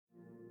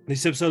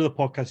This episode of the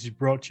podcast is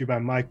brought to you by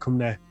my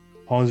company,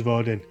 Horns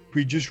Voden.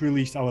 We just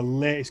released our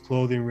latest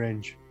clothing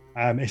range.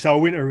 It's our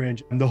winter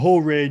range, and the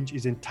whole range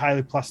is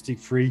entirely plastic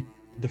free.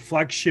 The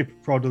flagship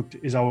product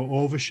is our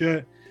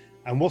overshirt.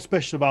 And what's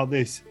special about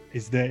this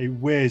is that it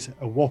weighs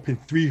a whopping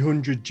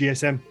 300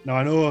 GSM. Now,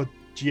 I know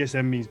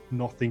GSM means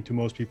nothing to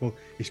most people.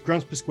 It's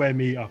grams per square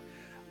meter.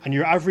 And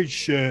your average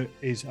shirt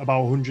is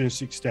about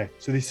 160.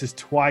 So this is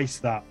twice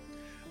that.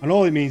 And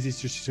all it means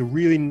is just it's a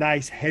really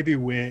nice heavy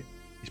weight.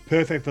 It's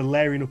perfect for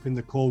layering up in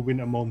the cold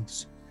winter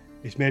months.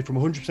 It's made from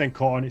 100%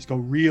 cotton. It's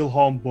got real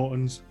horn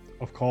buttons,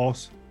 of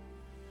course.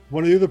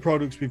 One of the other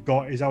products we've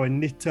got is our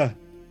Knitter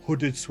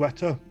hooded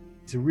sweater.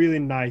 It's a really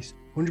nice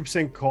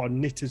 100%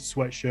 cotton knitted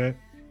sweatshirt.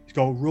 It's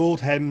got rolled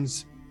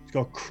hems. It's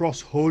got a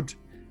cross hood.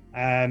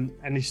 And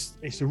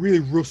it's a really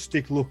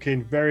rustic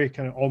looking, very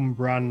kind of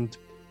on-brand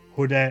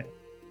hoodie.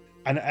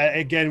 And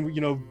again,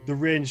 you know, the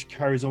range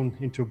carries on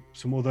into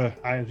some other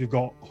items. We've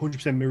got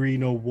 100%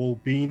 merino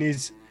wool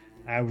beanies.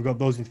 We've got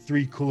those in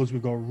 3 colors.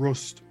 We've got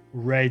rust,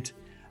 red,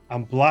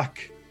 and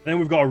black. And then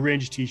we've got a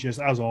range of t-shirts,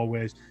 as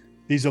always.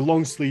 These are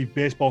long sleeve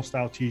baseball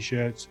style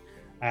t-shirts.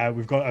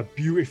 We've got a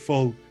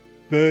beautiful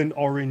burnt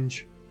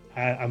orange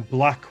and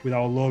black with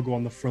our logo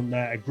on the front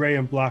there, a grey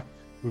and black.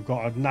 We've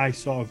got a nice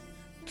sort of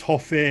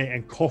toffee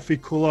and coffee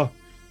color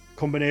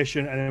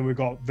combination. And then we've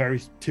got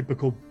very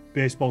typical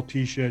baseball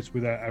t-shirts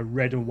with a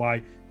red and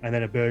white and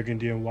then a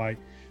burgundy and white.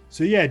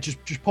 So yeah,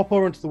 just pop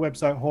over onto the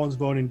website,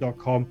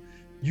 hornsvoning.com.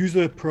 Use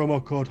the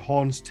promo code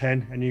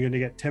HORNS10 and you're going to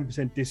get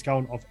 10%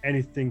 discount off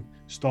anything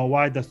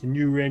store-wide. That's the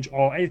new range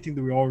or anything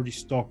that we already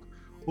stock.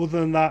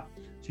 Other than that,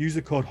 so use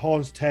the code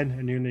HORNS10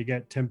 and you're going to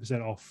get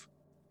 10% off.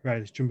 Right,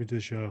 let's jump into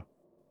the show.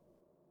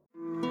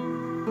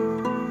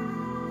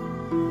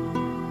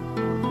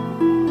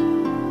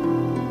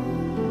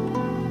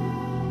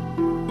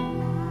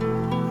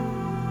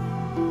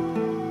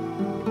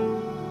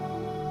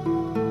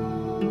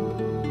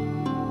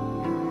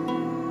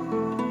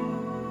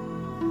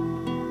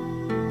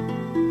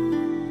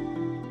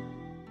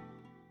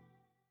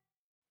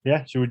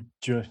 Yeah, should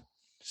we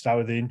start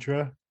with the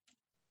intro?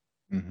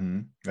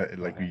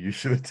 Like we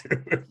usually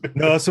do.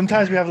 No,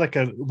 sometimes we have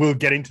we'll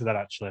get into that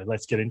actually.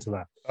 Let's get into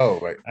that. Oh,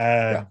 right.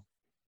 All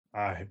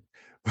right.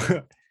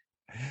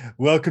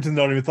 Welcome to the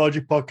Nordic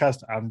Mythology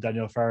Podcast. I'm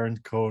Daniel Farron,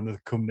 co-owner of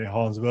the company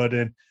Horns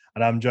Voden,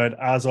 and I'm joined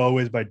as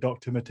always by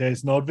Dr.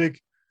 Matthias Nordvig.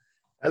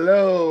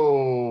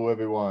 Hello,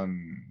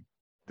 everyone.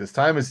 This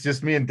time it's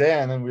just me and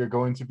Dan, and we're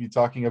going to be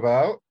talking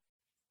about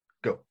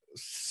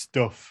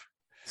stuff.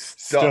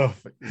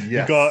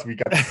 Yes, we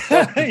got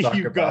stuff to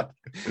talk about.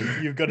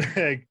 You've got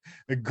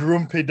a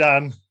grumpy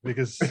Dan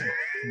because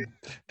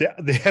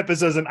the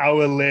episode's an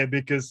hour late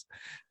because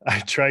I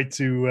tried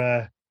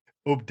to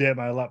update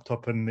my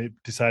laptop and it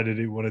decided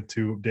it wanted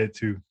to update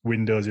to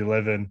Windows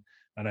 11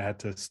 and I had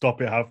to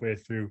stop it halfway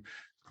through.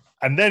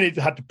 And then it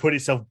had to put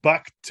itself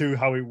back to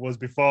how it was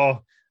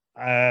before.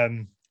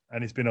 And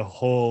it's been a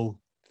whole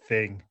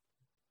thing.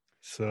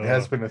 So it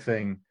has been a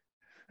thing.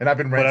 And I've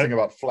been ranting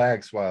about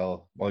flags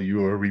while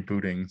you were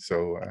rebooting.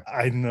 So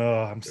I know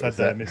I'm sad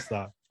that I missed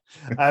that.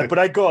 But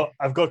I've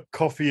got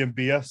coffee and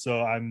beer, so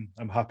I'm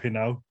happy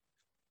now.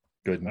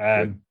 Good.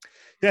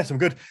 Yes, I'm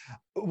good.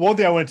 One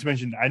thing I wanted to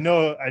mention, I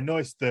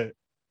noticed that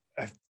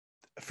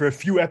for a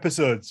few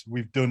episodes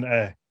we've done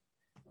a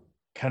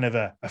kind of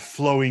a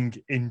flowing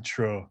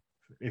intro,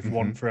 if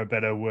one for a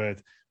better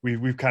word.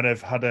 We've kind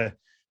of had a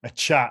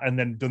chat and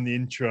then done the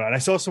intro. And I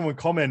saw someone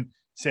comment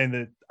saying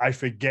that I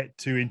forget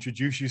to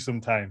introduce you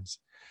sometimes.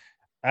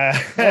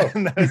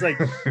 And I was like,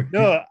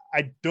 no,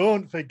 I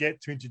don't forget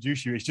to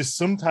introduce you. It's just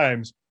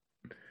sometimes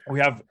we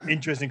have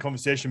interesting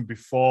conversation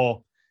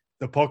before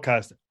the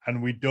podcast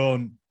and we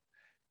don't,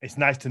 it's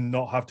nice to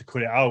not have to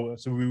cut it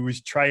out. So we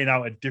was trying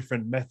out a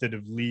different method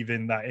of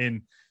leaving that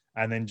in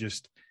and then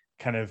just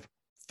kind of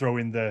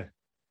throwing the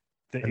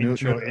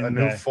intro in a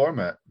there. new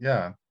format.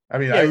 Yeah. I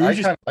mean, I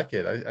kind of like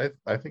it.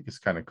 I think it's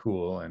kind of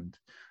cool and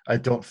I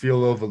don't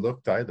feel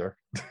overlooked either.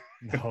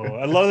 No,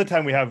 a lot of the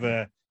time we have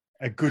a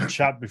good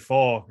chat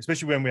before,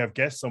 especially when we have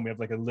guests on. We have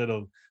like a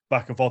little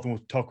back and forth and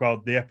we'll talk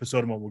about the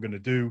episode and what we're going to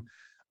do.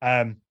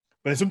 But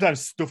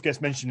sometimes stuff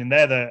gets mentioned in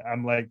there that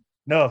I'm like,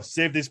 no,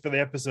 save this for the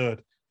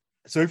episode.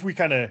 So if we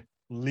kind of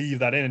leave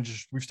that in and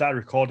we've started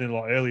recording a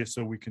lot earlier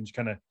so we can just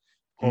kind of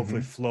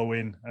hopefully flow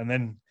in. And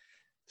then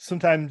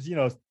sometimes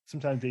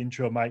the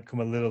intro might come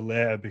a little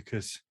later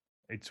because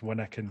it's when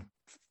I can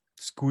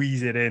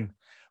squeeze it in.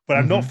 But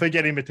I'm not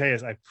forgetting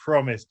Matthias, I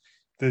promise.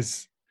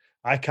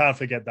 I can't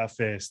forget that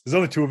face. There's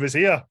only 2 of us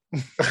here.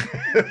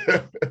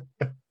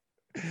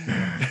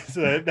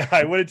 So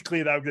I wanted to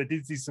clear that up because I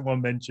did see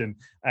someone mention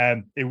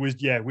it was,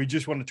 we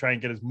just want to try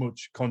and get as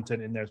much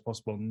content in there as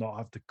possible and not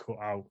have to cut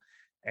out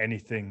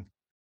anything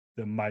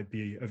that might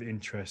be of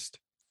interest.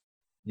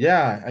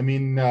 Yeah, I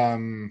mean,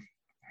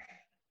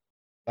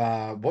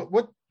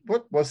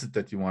 what was it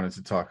that you wanted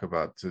to talk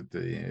about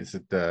today? Is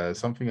it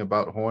something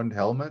about horned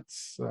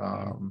helmets?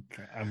 I'm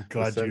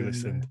glad you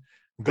listened.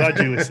 I'm glad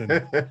you listened.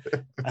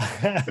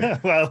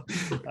 Well,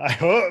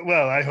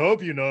 I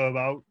hope you know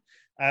about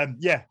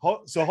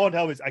So horned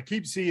helmets. I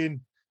keep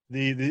seeing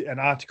an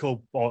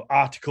article or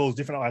articles,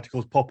 different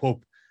articles pop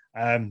up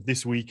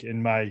this week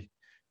in my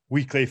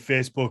weekly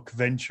Facebook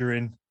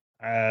venturing.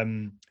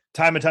 Time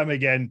and time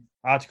again,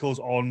 articles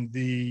on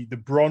the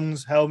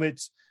bronze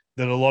helmets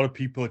that a lot of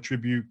people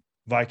attribute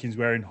Vikings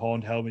wearing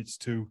horned helmets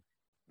to.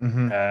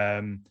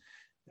 Mm-hmm.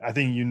 I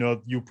think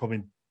you'll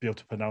probably be able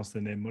to pronounce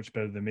the name much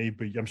better than me,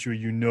 but I'm sure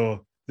you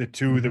know the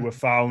two that were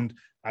found,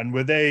 and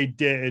were they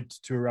dated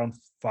to around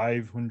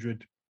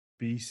 500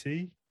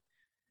 BC?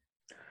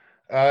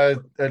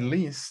 At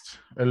least,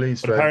 But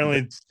right?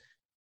 apparently,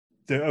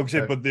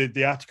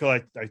 the article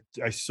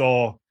I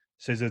saw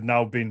says it's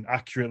now been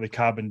accurately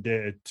carbon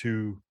dated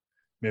to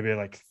maybe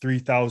like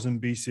 3000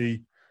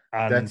 BC,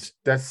 and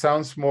that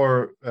sounds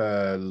more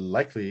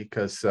likely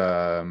because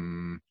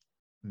the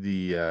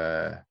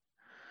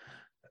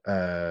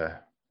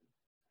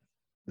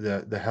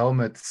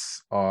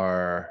helmets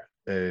are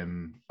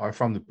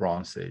from the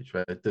Bronze Age,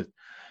 right? The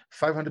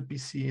 500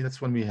 BC.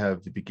 That's when we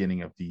have the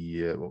beginning of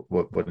the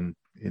what in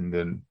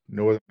the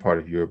northern part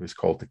of Europe is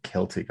called the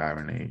Celtic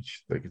Iron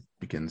Age. Like it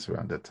begins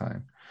around that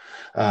time.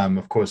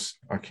 Of course,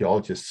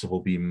 archaeologists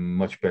will be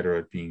much better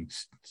at being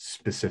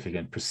specific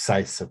and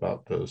precise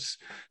about those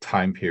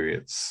time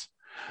periods.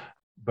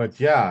 But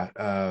yeah,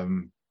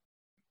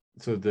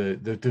 so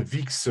the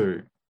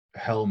Vixer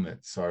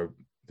helmets are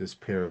this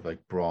pair of like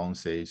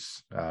Bronze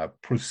Age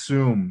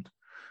presumed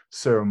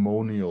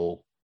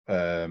ceremonial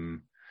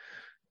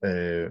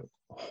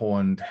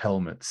horned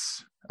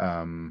helmets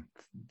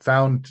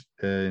found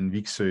in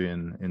Vixer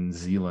in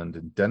Zealand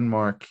and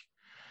Denmark.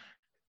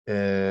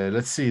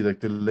 Let's see, like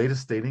the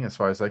latest dating, as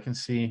far as I can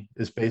see,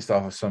 is based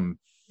off of some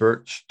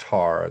birch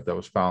tar that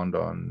was found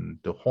on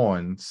the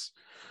horns,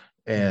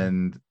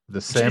 and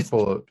the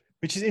sample,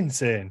 which is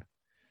insane.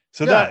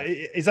 So that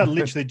is that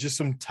literally just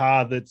some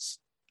tar that's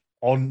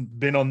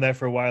been on there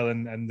for a while,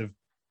 and they've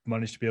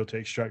managed to be able to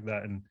extract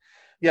that. And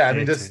I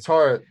mean, that's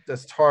tar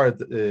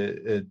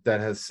that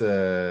has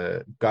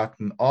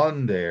gotten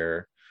on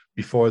there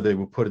before they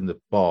were put in the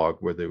bog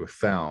where they were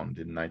found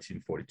in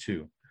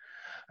 1942.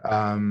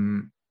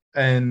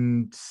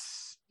 And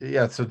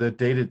yeah, so they're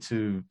dated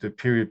to the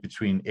period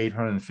between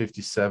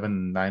 857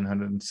 and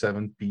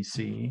 907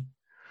 BC.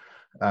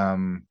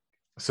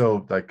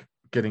 So like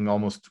getting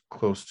almost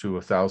close to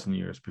 1,000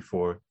 years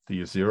before the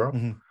year zero.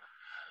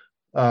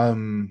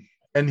 And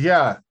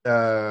yeah,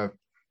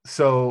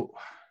 so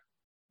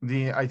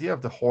the idea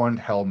of the horned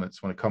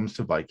helmets when it comes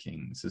to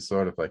Vikings is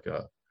sort of like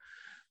a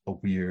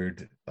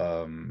weird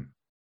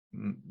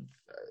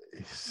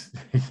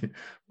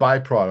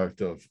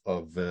byproduct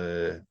of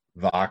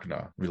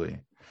Wagner, really,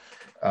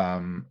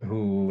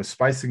 who was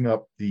spicing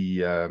up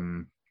the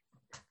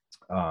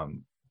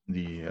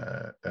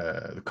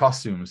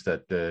costumes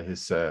that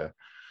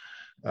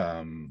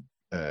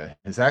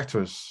his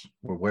actors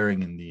were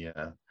wearing in the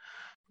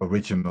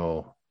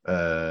original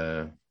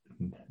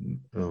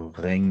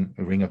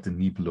Ring of the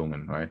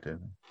Nibelungen, right?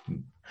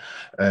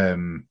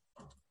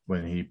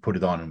 When he put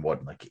it on in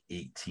like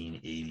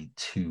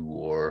 1882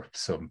 or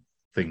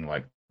something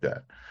like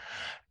that.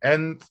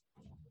 And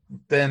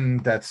then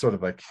that's sort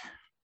of like,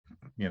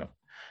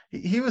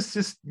 he was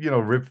just,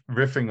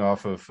 riffing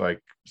off of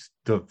like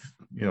the,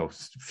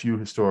 few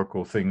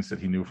historical things that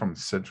he knew from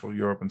Central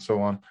Europe and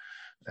so on.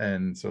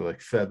 And so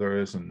like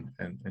feathers and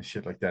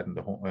shit like that in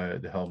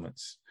the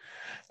helmets.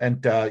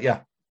 And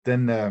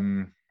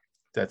then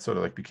that sort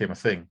of like became a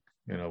thing,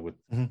 with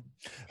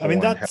I mean,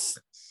 that's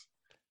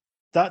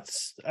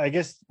I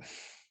guess,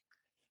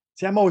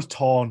 see, I'm always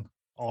torn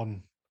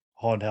on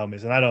horned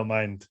helmets, and I don't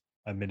mind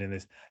admitting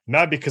this,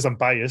 not because I'm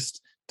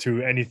biased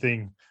to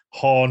anything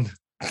horn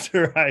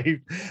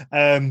derived,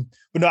 but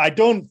no, I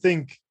don't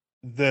think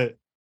that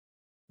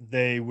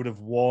they would have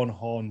worn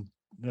horned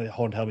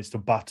helmets to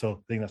battle.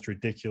 I think that's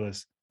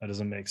ridiculous. That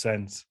doesn't make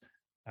sense,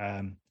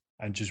 and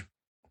just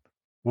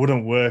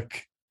wouldn't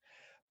work.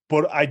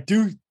 But I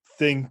do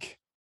think,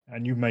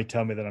 and you may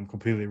tell me that I'm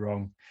completely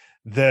wrong,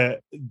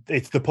 that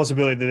it's the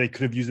possibility that they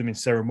could have used them in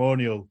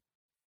ceremonial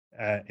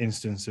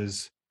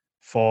instances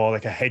for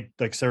like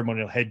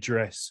ceremonial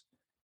headdress.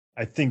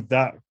 I think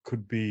that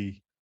could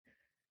be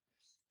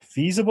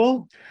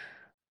feasible.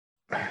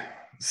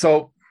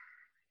 So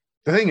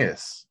the thing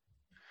is,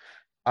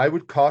 I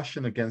would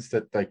caution against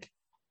that, like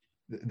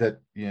that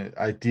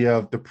idea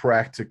of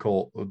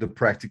the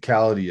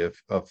practicality of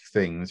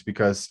things,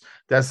 because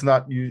that's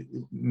not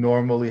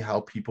normally how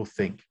people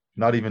think,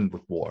 not even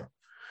with war.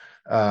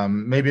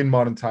 Maybe in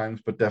modern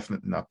times, but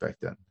definitely not back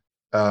then.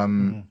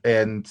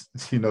 And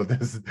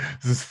there's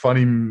this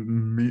funny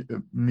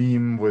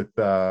meme with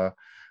a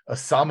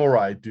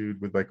samurai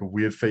dude with like a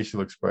weird facial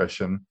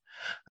expression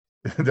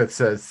that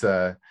says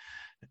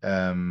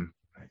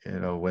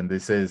when they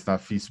say it's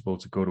not feasible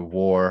to go to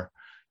war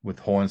with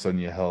horns on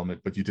your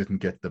helmet, but you didn't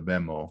get the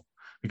memo,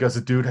 because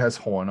the dude has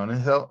horn on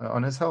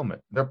his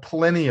helmet. There are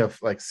plenty of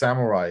like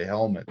samurai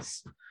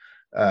helmets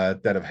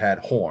that have had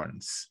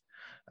horns.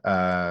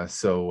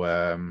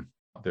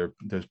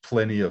 There's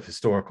plenty of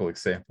historical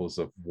examples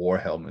of war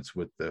helmets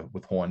with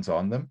horns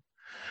on them.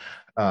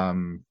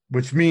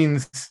 which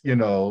means,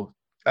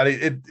 I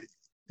mean,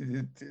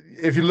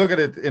 if you look at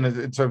it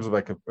in terms of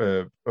like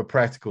a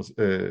practical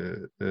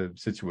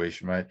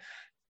situation, right?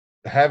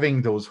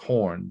 Having those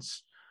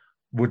horns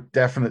would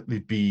definitely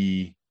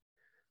be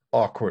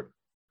awkward.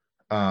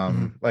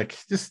 Like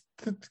just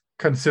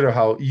consider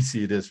how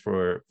easy it is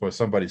for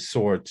somebody's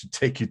sword to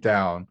take you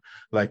down,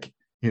 like,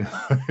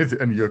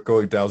 and you're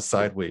going down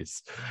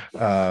sideways,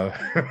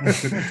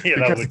 because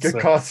you get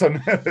caught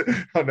on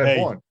that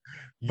horn.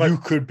 But you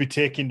could be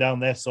taking down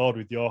their sword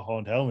with your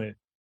horned helmet.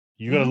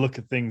 You got to look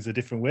at things a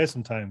different way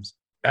sometimes.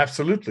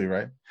 Absolutely,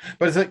 right.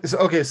 But it's like,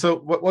 okay, so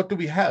what do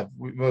we have?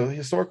 Well,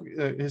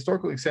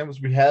 historical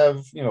examples, we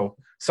have,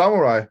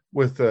 samurai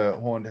with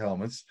horned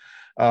helmets,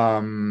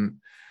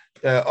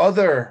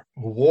 other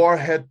war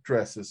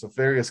headdresses of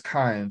various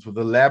kinds with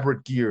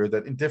elaborate gear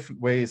that in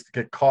different ways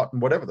get caught in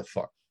whatever the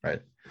fuck,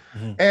 right?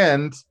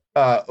 And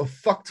a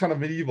fuck ton of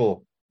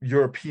medieval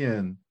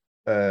European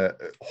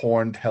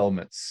horned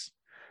helmets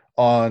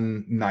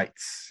on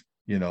knights,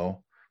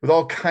 with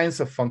all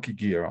kinds of funky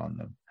gear on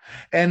them.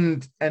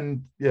 And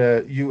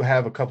you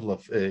have a couple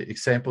of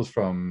examples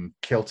from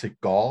Celtic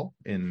Gaul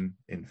in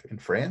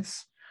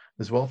France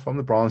as well, from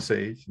the Bronze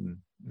Age and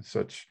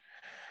such.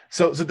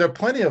 So there are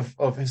plenty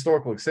of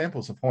historical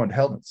examples of horned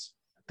helmets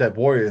that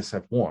warriors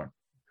have worn,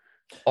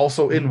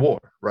 also in war,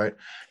 right?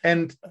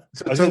 And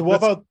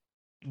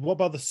what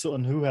about the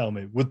Sutton Hoo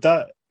helmet? Would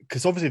that,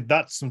 because obviously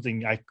that's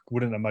something I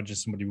wouldn't imagine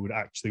somebody would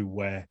actually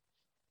wear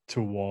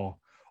to war,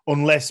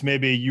 unless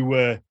maybe you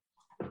were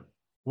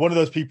one of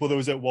those people that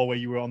was at war where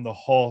you were on the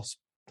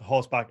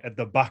horseback at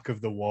the back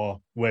of the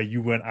war, where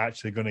you weren't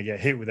actually going to get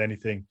hit with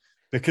anything,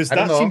 because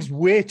that seems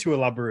way too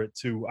elaborate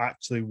to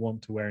actually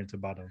want to wear into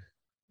battle.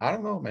 I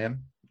don't know,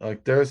 man.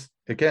 Like, there's,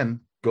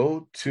 again,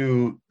 go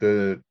to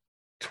the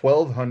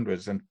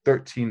 1200s and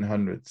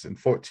 1300s and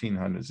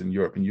 1400s in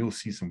Europe, and you'll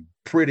see some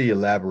pretty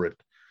elaborate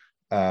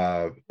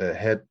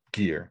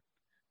headgear.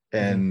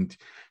 And,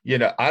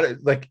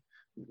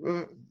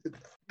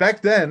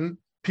 back then,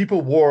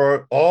 people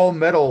wore all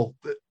metal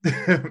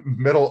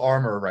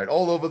armor, right?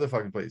 All over the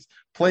fucking place.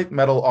 Plate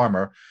metal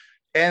armor.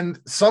 And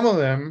some of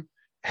them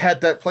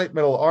had that plate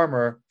metal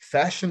armor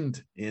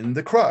fashioned in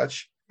the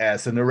crotch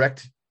as an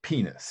erect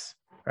penis,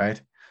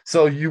 right?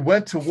 So you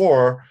went to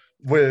war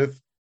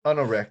with an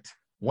erect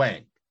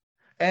wang.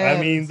 And,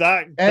 I mean,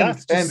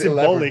 that's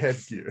symbolic.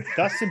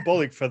 That's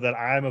symbolic for that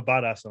I'm a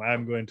badass and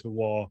I'm going to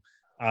war.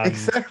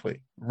 Exactly.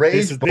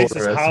 This is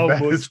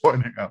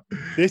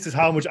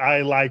how much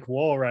I like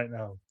war right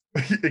now.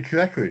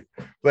 Exactly.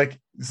 Like,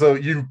 so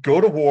you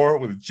go to war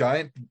with a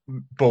giant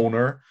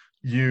boner.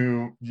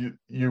 You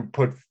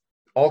put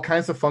all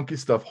kinds of funky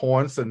stuff,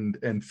 horns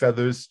and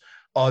feathers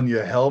on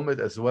your helmet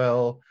as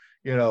well.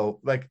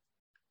 Like,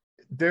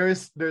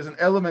 there's an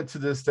element to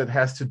this that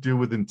has to do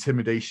with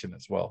intimidation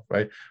as well,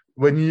 right?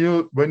 When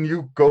you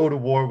go to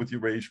war with your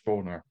rage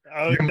boner,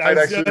 you might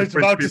actually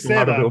about to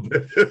say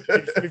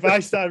that. If I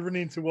started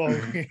running to war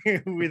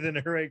with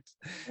an erect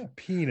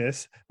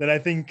penis, then I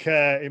think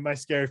it might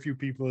scare a few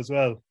people as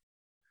well.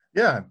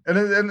 Yeah,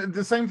 and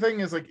the same thing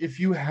is, like, if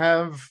you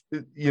have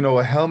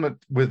a helmet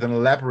with an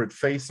elaborate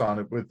face on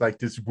it with like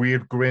this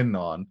weird grin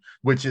on,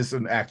 which is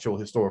an actual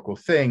historical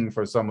thing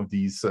for some of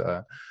these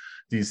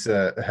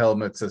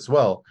helmets as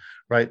well,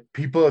 right?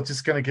 People are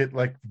just gonna get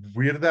like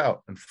weirded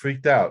out and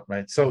freaked out,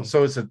 right? So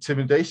it's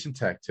intimidation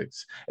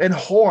tactics, and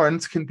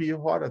horns can be a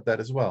part of that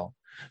as well.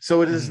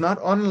 So it is not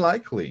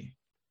unlikely,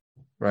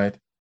 right,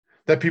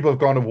 that people have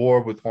gone to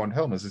war with horned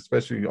helmets,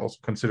 especially also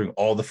considering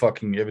all the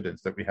fucking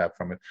evidence that we have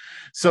from it.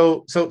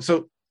 So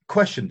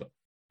question though,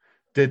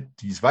 did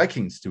these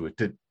Vikings do it?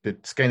 Did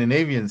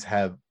Scandinavians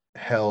have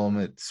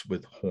helmets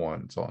with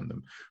horns on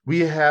them? We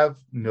have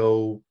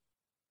no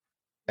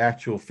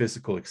actual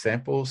physical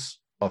examples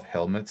of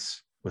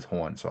helmets with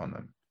horns on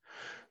them.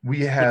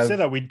 We have say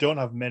that we don't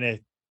have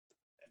many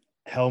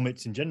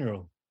helmets in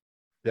general.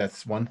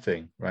 That's one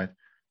thing, right?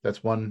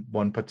 That's one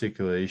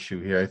particular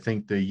issue here. I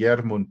think the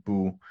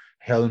Järmundbu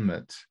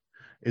helmet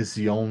is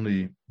the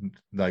only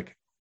like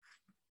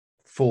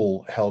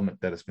full helmet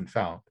that has been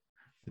found.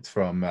 It's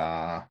from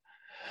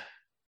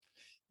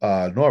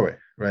Norway,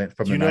 right?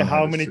 From Do you know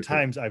how many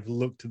times I've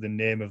looked at the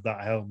name of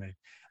that helmet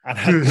and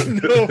I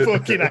have no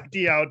fucking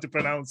idea how to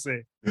pronounce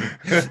it?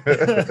 Because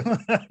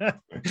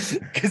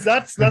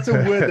that's a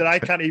word that I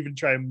can't even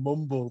try and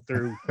mumble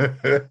through.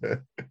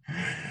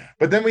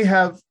 But then we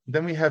have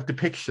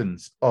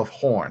depictions of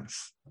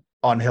horns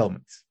on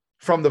helmets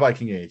from the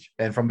Viking Age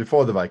and from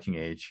before the Viking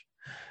Age.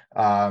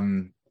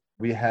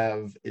 We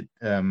have it,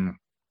 the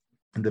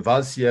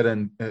Valsier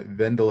and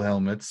Vendel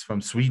helmets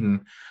from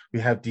Sweden. We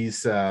have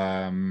these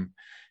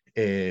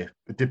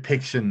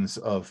depictions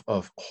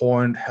of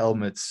horned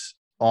helmets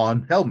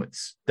on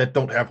helmets that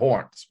don't have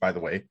horns, by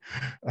the way.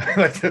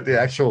 Like, the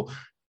actual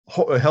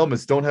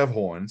helmets don't have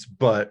horns,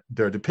 but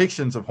there are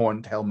depictions of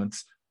horned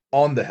helmets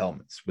on the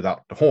helmets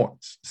without the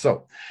horns.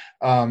 So,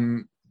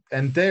 and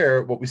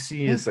there, what we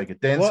see is like a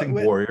dancing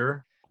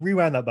warrior.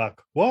 Rewind that back.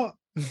 What?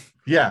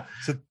 Yeah.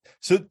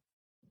 So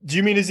do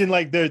you mean as in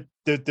like the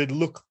they're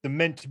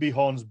meant to be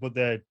horns, but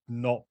they're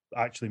not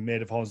actually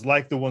made of horns,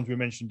 like the ones we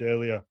mentioned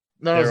earlier.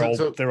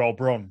 No, They're all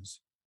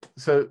bronze.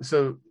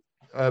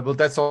 Well,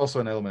 that's also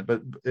an element.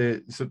 But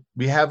so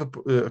we have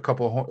a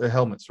couple of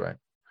helmets, right?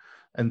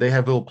 And they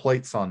have little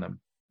plates on them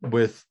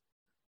with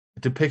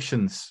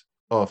depictions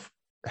of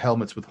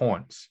helmets with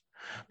horns.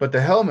 But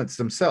the helmets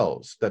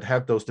themselves that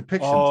have those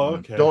depictions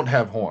on them don't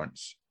have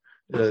horns.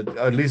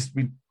 At least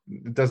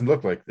it doesn't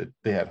look like that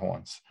they had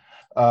horns.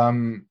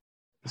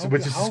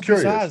 Which is just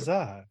curious. Bizarre is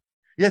that?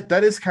 Yeah,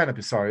 that is kind of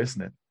bizarre,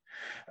 isn't it?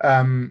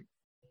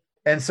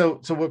 And so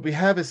what we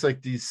have is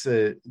like this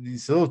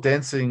little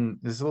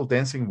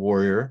dancing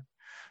warrior,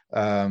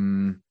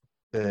 who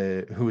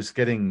is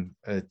getting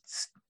it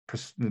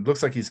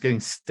looks like he's getting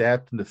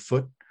stabbed in the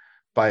foot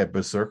by a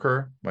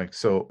berserker. Like,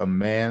 so a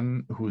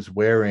man who's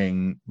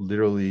wearing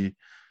literally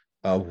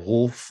a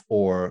wolf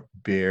or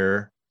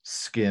bear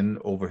skin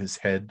over his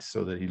head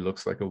so that he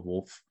looks like a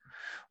wolf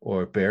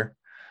or a bear.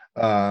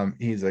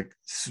 He's like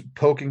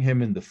poking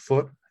him in the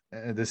foot.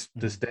 This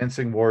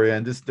dancing warrior,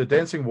 and the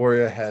dancing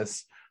warrior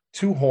has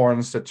 2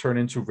 horns that turn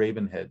into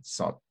raven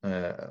heads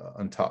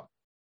on top.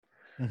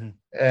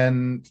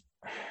 And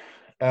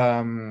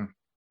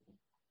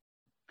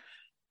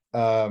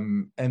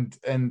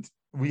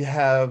we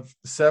have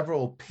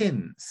several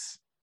pins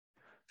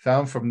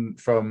found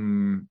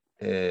from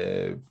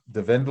the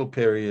Vendel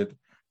period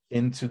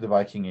into the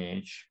Viking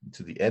Age,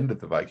 to the end of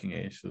the Viking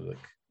Age, so like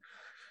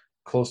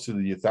close to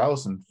the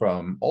 1000,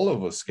 from all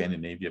over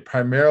Scandinavia,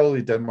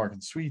 primarily Denmark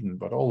and Sweden,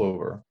 but all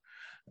over.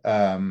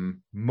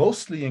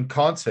 Mostly in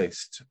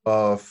context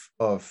of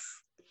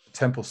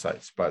temple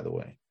sites, by the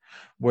way,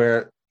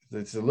 where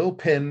there's a little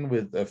pin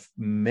with a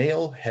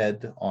male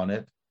head on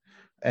it,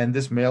 and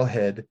this male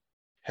head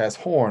has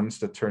horns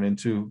that turn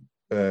into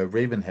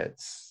raven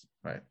heads,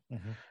 right?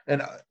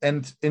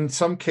 And in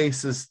some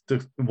cases,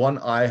 the one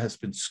eye has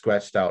been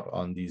scratched out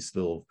on these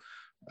little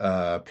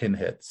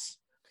pinheads,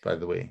 by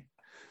the way.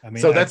 I mean,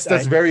 so that's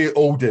very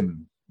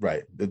Odin,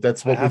 right?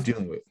 That's what we're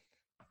dealing with.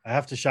 I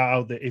have to shout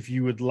out that if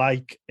you would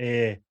like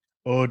a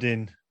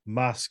Odin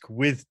mask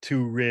with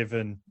 2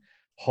 raven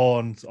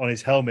horns on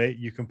his helmet,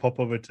 you can pop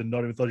over to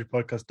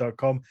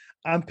nordicmythologypodcast.com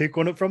and pick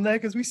one up from there,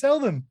 because we sell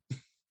them.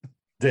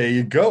 There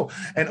you go.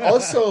 And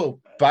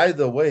also, by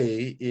the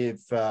way, if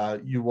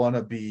you want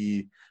to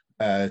be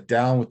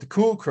down with the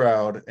cool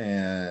crowd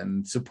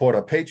and support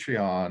our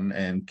Patreon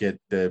and get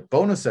the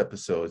bonus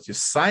episodes,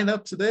 just sign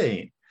up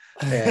today.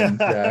 And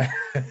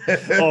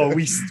oh,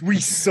 we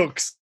suck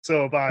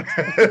so bad.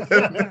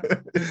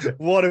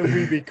 What have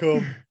we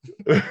become?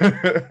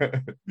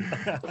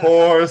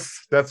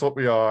 Horse, that's what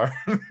we are.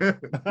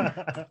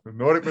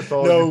 Nordic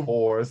mythology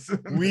horse.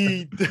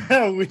 we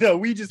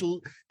just,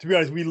 to be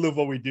honest, we love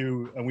what we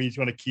do, and we just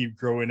want to keep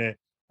growing it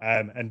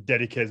and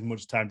dedicate as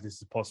much time to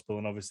this as possible.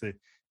 And obviously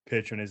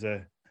Patreon is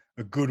a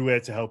good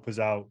way to help us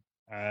out.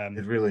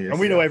 It really is. And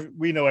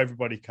we know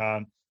everybody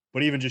can't,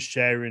 but even just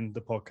sharing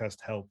the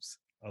podcast helps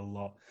a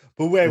lot.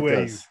 But where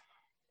were you?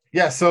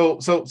 Yeah, so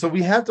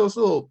we have those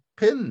little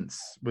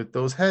pins with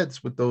those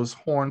heads, with those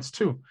horns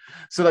too.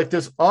 So like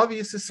there's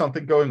obviously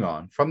something going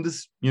on from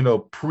this,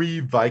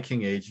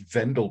 pre-Viking Age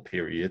Vendel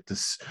period, the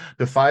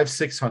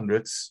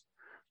 500-600s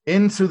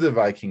into the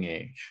Viking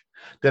Age,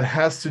 that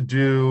has to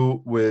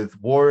do with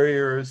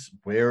warriors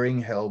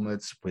wearing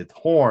helmets with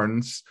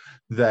horns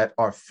that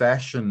are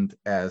fashioned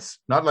as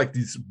not like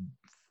these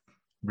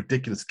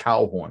ridiculous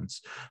cow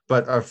horns,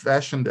 but are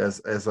fashioned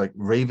as like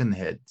raven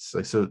heads.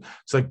 So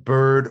it's like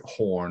bird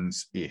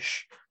horns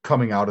ish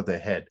coming out of the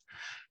head.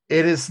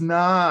 It is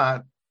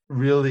not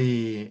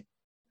really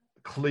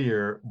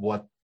clear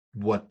what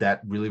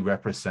that really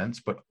represents,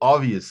 but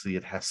obviously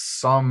it has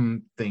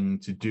something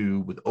to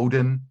do with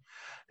Odin.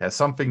 It has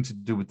something to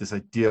do with this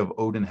idea of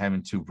Odin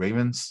having 2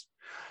 ravens.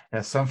 It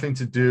has something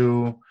to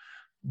do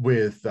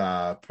with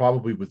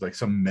probably with like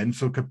some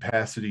mental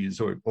capacities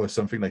or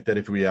something like that,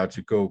 if we are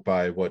to go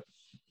by what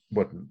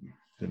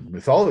the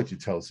mythology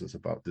tells us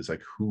about this,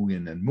 like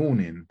Hugin and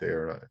Munin.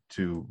 They're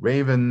 2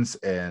 ravens,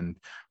 and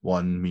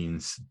one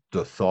means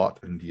the thought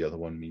and the other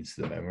one means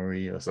the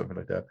memory, or something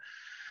like that.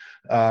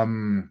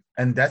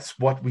 And that's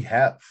what we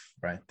have,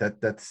 right?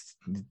 That's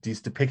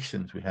these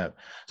depictions we have.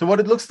 So what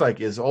it looks like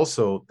is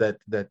also that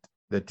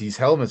these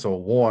helmets are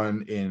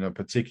worn in a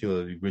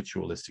particularly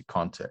ritualistic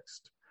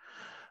context.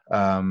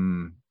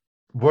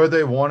 Were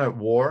they worn at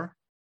war,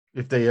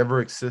 if they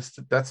ever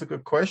existed? That's a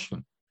good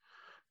question.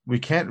 We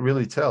can't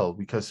really tell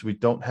because we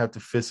don't have the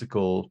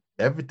physical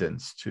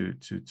evidence to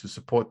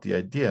support the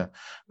idea.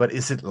 But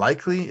is it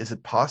likely? Is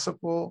it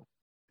possible?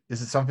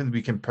 Is it something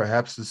we can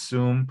perhaps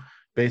assume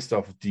based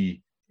off the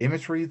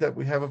imagery that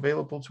we have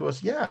available to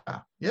us?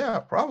 Yeah,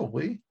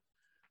 probably.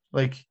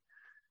 Like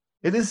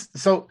it is.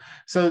 So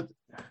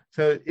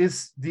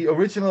is the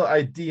original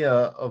idea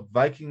of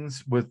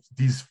Vikings with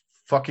these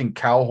fucking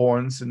cow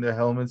horns in their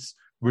helmets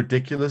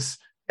ridiculous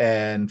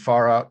and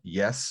far out?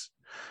 Yes.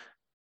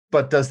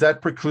 But does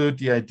that preclude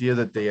the idea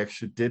that they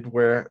actually did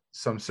wear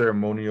some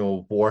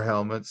ceremonial war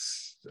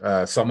helmets?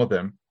 Some of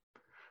them?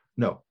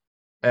 No.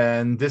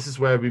 And this is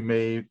where we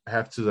may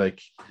have to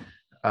like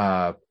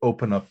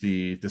open up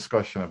the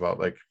discussion about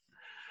like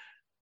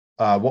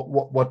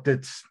what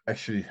did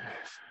actually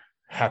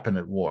happen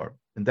at war,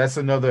 and that's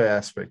another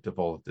aspect of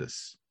all of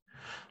this.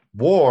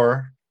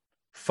 War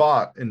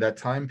fought in that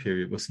time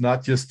period was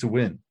not just to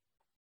win,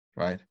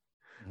 right?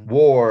 Mm-hmm.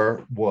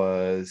 War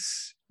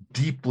was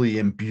deeply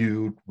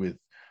imbued with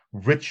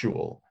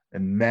ritual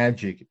and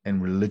magic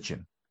and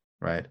religion,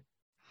 right?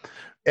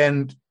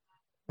 And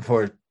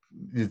for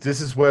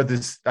this is where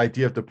this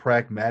idea of the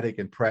pragmatic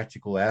and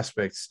practical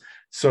aspects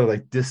sort of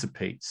like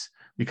dissipates,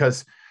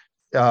 because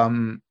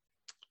there's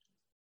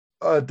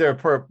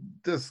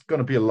going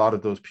to be a lot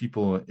of those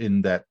people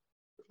in that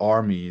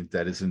army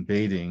that is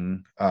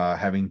invading,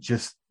 having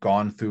just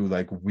gone through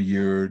like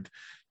weird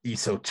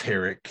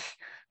esoteric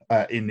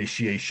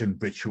initiation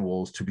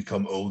rituals to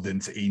become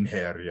Odin's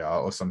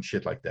Einherja or some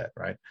shit like that,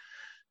 right?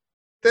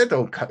 They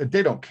don't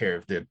care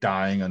if they're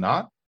dying or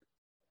not.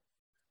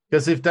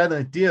 Because if that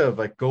idea of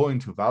like going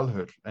to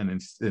Valhalla and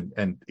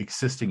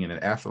existing in an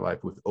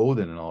afterlife with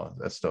Odin and all of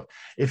that stuff,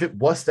 if it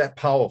was that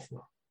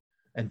powerful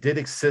and did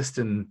exist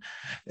in,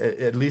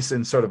 at least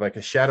in sort of like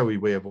a shadowy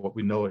way of what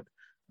we know it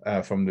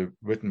from the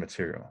written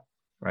material,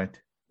 right?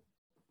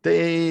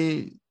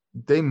 They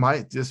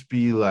might just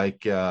be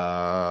like,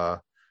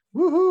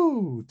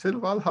 woohoo, till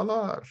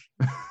Valhalla,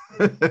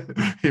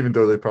 even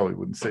though they probably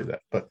wouldn't say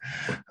that. But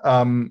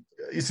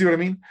you see what I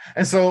mean?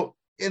 And so,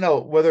 you know,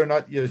 whether or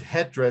not your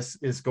headdress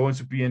is going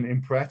to be an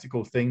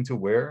impractical thing to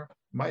wear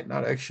might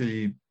not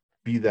actually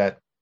be that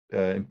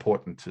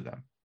important to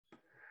them.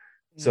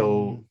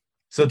 So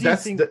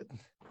that's do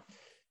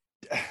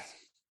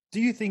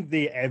you think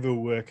they ever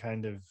were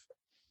kind of,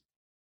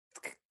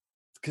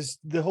 because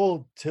the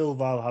whole Till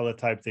Valhalla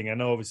type thing, I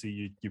know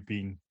obviously you've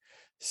been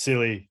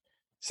silly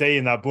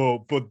saying that,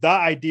 but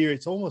that idea,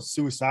 it's almost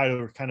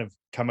suicidal or kind of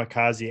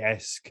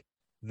kamikaze-esque,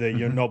 that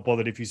you're not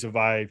bothered if you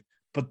survive.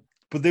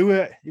 But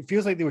it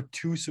feels like they were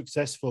too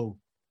successful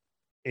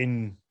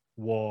in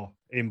war,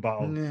 in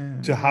battle,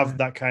 to have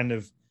that kind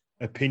of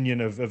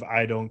opinion of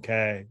I don't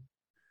care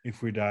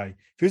if we die.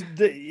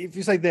 It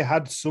feels like they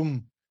had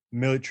some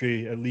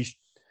military, at least,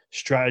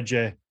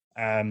 strategy,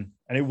 and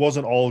it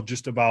wasn't all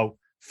just about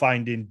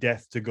finding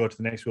death to go to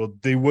the next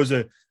world. There was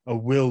a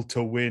will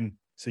to win,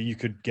 so you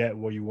could get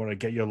what you want to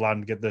get, your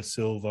land, get the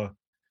silver.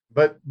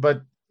 But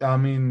I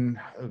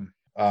mean,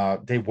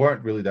 they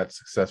weren't really that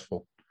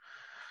successful.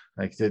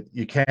 Like that,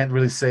 you can't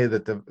really say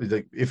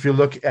that if you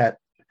look at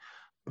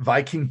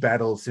Viking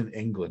battles in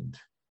England,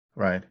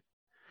 right,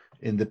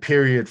 in the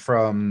period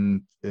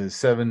from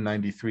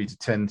 793 to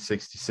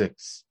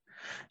 1066,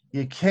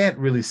 you can't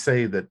really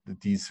say that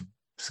these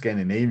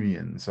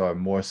Scandinavians are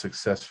more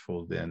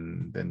successful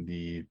than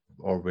the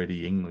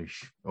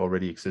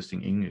already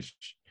existing English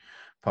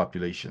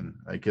population.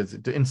 Like,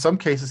 in some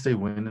cases they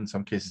win, in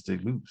some cases they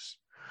lose.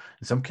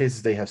 In some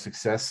cases they have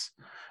success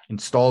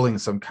installing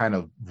some kind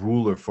of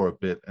ruler for a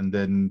bit, and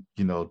then,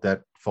 you know,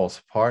 that falls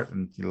apart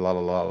and la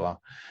la la la.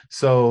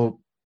 So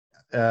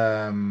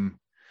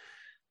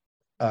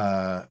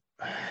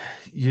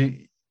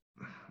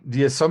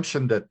the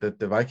assumption that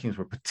the Vikings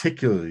were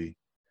particularly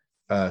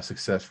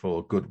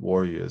successful, good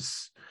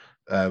warriors,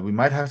 we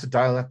might have to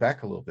dial that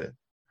back a little bit.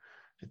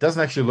 It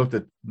doesn't actually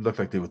look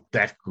like they were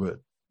that good.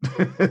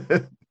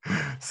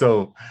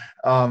 So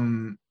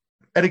and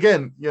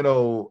again, you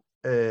know,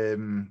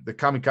 the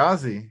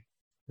kamikaze,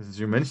 as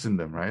you mentioned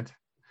them, right?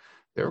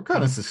 They were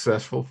kind of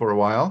successful for a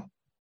while,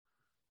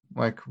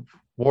 like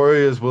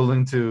warriors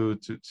willing to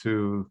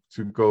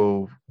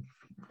go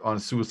on a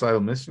suicidal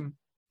mission.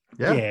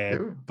 Yeah,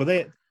 but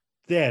they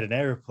had an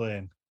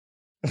airplane.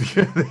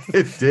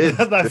 It did.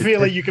 I feel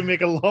like you can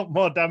make a lot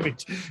more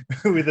damage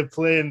with a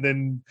plane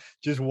than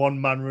just one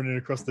man running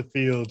across the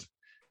field.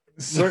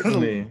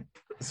 Certainly.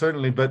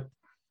 But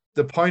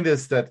the point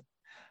is that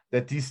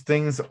these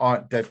things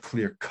aren't that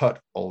clear cut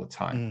all the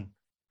time.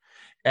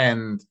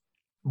 And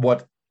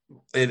what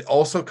it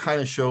also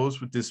kind of shows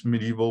with this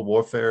medieval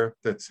warfare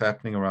that's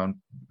happening around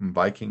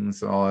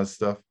Vikings and all that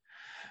stuff,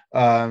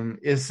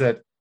 is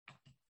that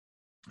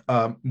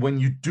when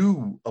you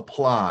do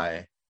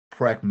apply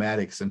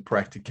pragmatics and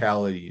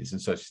practicalities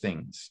and such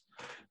things,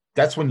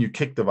 that's when you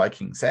kick the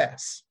Vikings'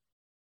 ass.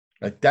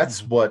 Like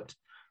that's what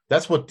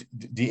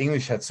the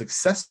English had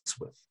success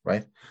with,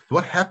 right?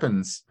 What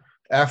happens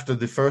after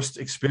the first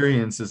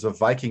experiences of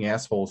Viking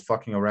assholes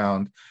fucking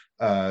around,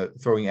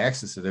 throwing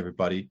axes at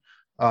everybody?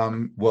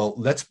 Well,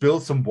 let's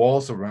build some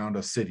walls around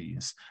our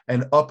cities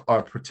and up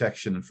our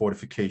protection and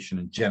fortification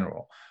in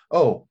general.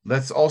 Oh,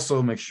 let's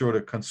also make sure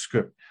to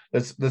conscript.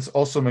 Let's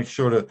also make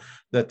sure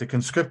that the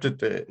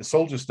conscripted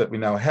soldiers that we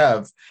now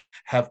have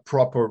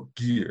proper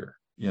gear,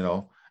 you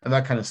know, and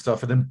that kind of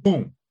stuff. And then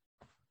boom,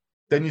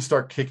 then you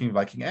start kicking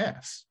Viking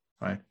ass,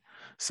 right?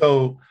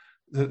 So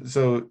in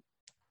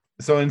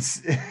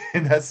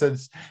that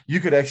sense, you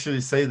could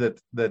actually say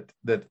that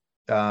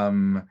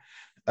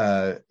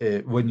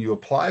when you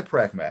apply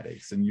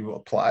pragmatics and you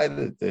apply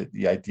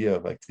the idea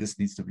of like this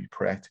needs to be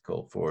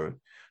practical for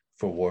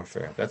for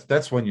warfare.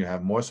 That's when you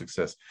have more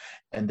success,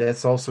 and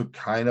that's also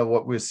kind of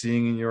what we're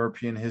seeing in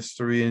European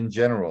history in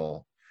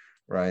general,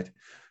 right?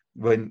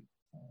 When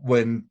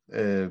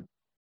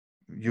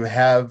you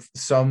have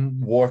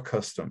some war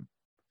custom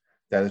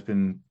that has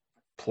been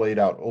played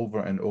out over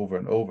and over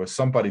and over,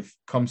 somebody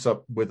comes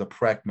up with a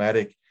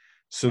pragmatic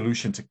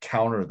solution to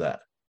counter that.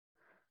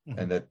 Mm-hmm.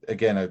 And that,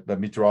 again, let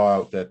me draw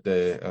out that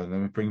let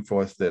me bring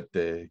forth that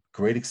the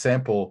great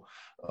example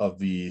of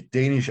the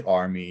Danish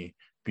army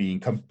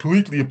being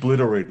completely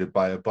obliterated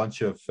by a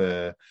bunch of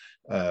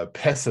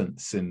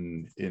peasants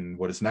in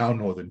what is now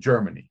northern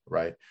Germany,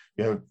 right?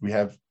 We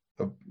have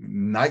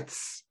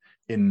knights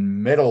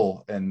in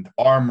metal and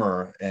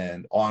armor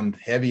and on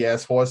heavy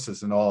ass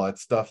horses and all that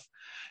stuff,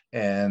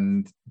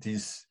 and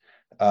these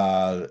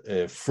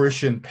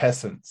Frisian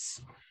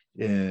peasants,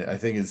 I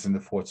think it's in the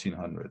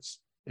 1400s,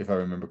 if I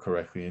remember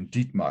correctly, in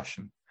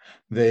Dithmarschen.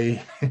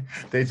 They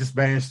just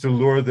managed to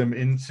lure them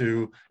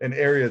into an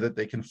area that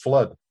they can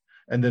flood,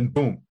 and then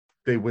boom,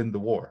 they win the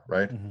war,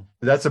 right? Mm-hmm.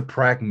 That's a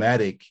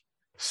pragmatic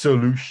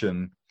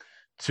solution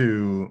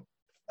to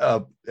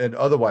and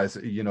otherwise,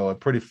 a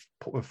pretty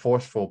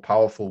forceful,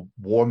 powerful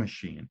war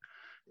machine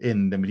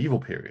in the medieval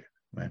period,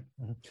 right?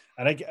 Mm-hmm.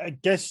 And I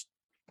guess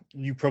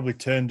you probably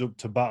turned up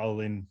to battle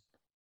in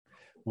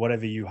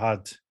whatever you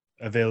had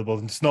available.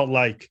 And it's not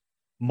like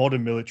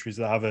modern militaries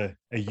that have a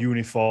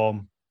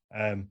uniform,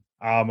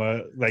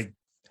 armor. Like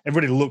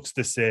everybody looks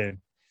the same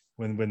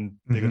when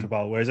they go to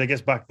battle. Whereas I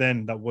guess back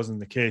then that wasn't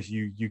the case.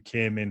 You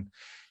came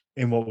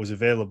in what was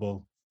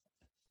available.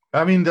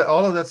 I mean,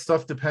 all of that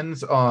stuff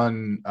depends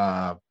on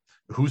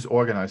who's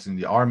organizing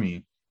the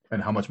army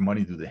and how much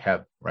money do they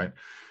have, right?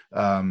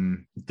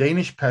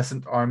 Danish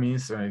peasant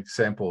armies are an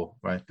example,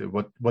 right?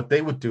 What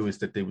they would do is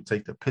that they would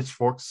take the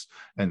pitchforks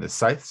and the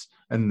scythes,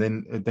 and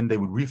then they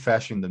would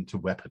refashion them to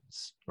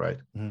weapons, right?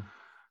 Mm-hmm.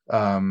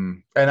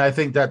 And I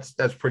think that's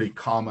pretty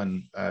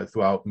common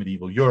throughout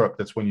medieval Europe.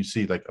 That's when you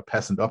see like a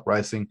peasant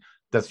uprising.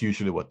 That's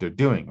usually what they're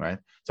doing, right?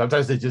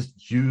 Sometimes they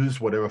just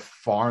use whatever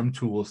farm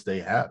tools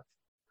they have.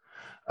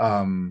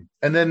 And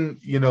then,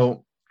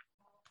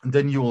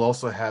 then you will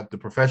also have the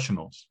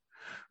professionals,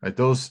 right?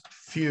 Those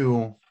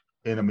few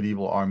in a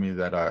medieval army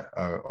that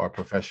are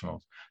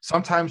professionals.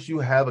 Sometimes you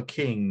have a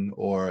king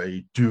or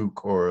a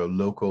duke or a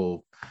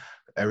local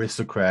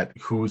aristocrat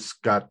who's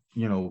got,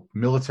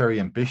 military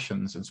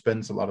ambitions and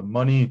spends a lot of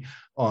money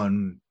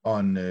on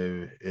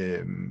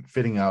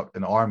fitting out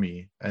an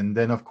army. And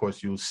then, of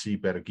course, you'll see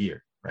better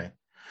gear, right?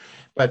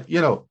 But,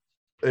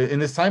 in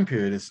this time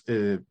period,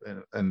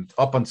 and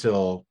up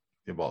until,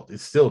 well,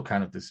 it's still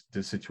kind of this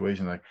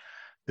situation, like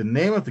the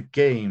name of the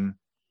game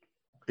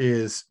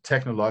is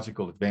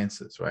technological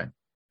advances, right?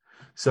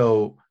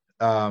 So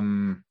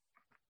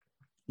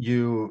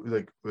you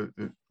like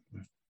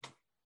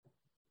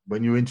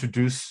when you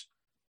introduce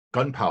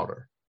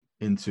gunpowder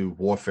into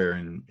warfare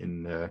in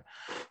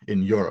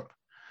Europe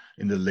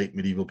in the late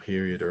medieval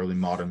period, early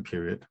modern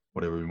period,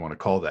 whatever we want to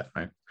call that,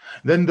 right?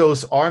 Then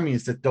those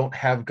armies that don't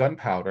have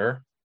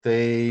gunpowder,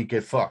 they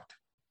get fucked,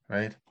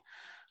 right?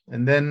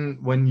 And then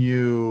when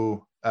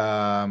you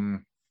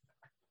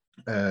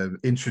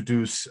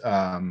introduce,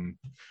 the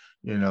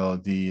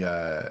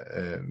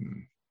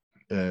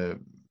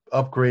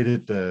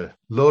upgraded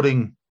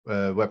loading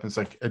weapons,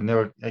 I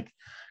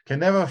can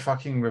never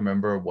fucking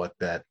remember what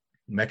that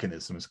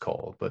mechanism is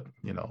called, but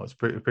it's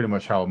pretty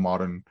much how a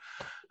modern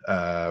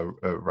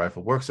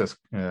rifle works, as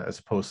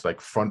opposed to like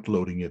front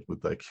loading it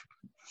with like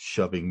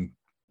shoving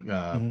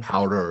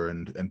powder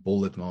and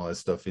bullet and all that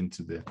stuff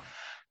into the.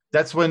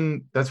 That's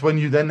when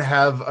you then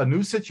have a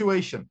new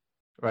situation,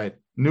 right?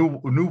 New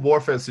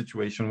warfare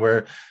situation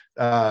where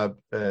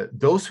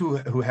those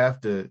who have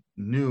the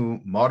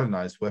new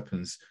modernized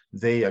weapons,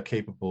 they are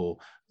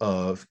capable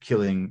of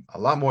killing a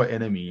lot more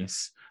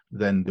enemies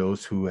than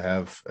those who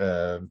have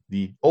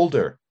the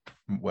older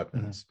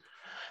weapons,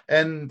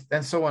 and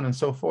so on and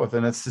so forth.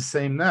 And it's the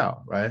same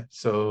now, right?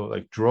 So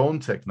like drone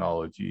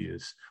technology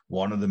is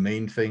one of the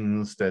main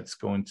things that's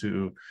going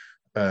to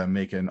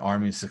make an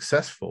army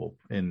successful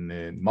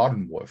in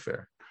modern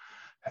warfare,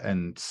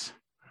 and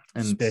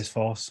Space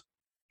Force,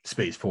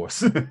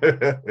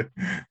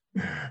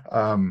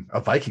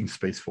 a Viking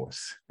Space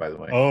Force, by the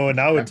way. Oh,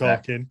 now we're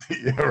talking.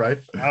 Yeah, right.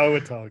 Now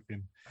we're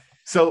talking.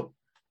 So,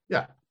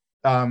 yeah.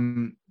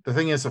 The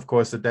thing is, of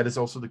course, that is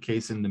also the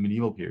case in the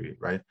medieval period,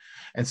 right?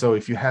 And so,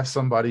 if you have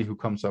somebody who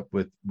comes up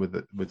with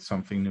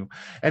something new,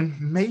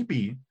 and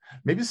maybe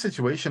the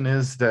situation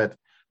is that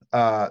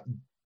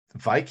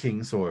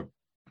Vikings, or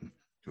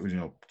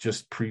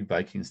just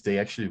pre-Vikings, they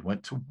actually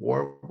went to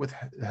war with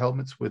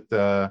helmets with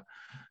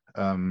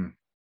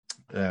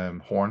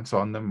horns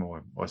on them,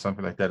 or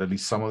something like that. At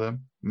least some of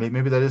them.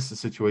 Maybe that is the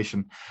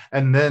situation.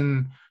 And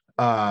then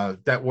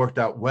that worked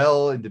out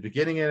well in the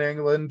beginning in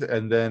England,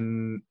 and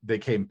then they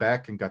came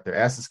back and got their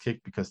asses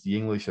kicked because the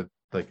English had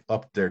like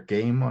upped their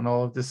game on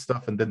all of this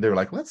stuff. And then they were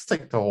like, let's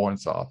take the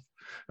horns off.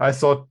 I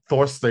saw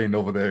Thorstein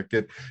over there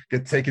get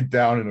taken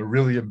down in a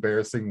really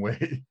embarrassing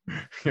way.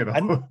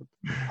 And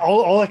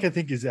all I can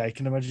think is that I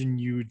can imagine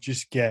you would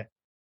just get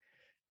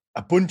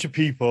a bunch of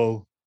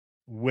people,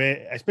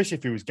 especially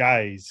if it was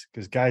guys,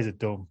 because guys are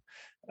dumb.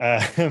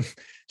 Just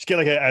get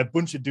like a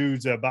bunch of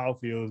dudes at a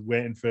battlefield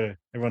waiting for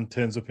everyone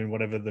turns up in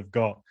whatever they've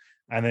got.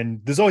 And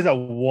then there's always that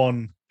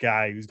one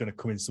guy who's going to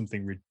come in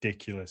something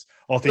ridiculous,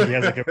 or think he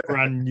has like a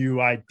brand new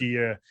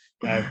idea,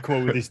 come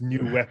up with this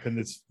new weapon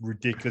that's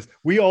ridiculous.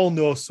 We all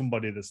know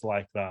somebody that's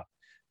like that.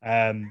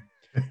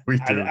 We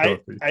do.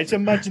 I just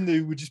imagine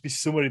there would just be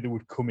somebody that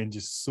would come in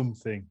just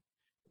something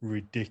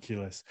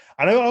ridiculous.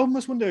 And I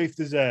almost wonder if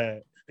there's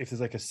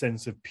like a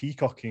sense of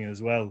peacocking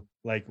as well,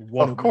 like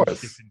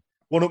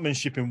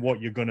one-upmanship in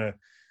what you're gonna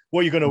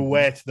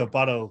wear to the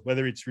battle,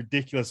 whether it's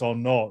ridiculous or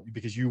not,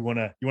 because you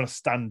wanna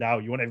stand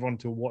out, you want everyone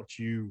to watch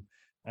you.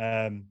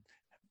 And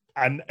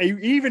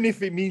even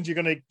if it means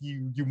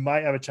you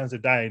might have a chance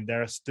of dying,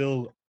 there are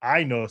still,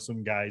 I know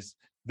some guys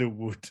that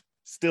would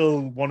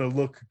still want to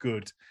look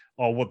good,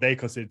 or what they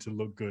consider to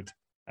look good,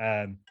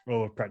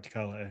 over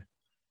practicality.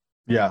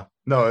 Yeah,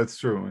 no, it's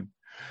true.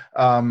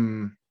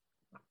 And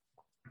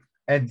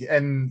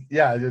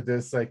yeah,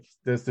 there's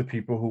the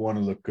people who want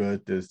to look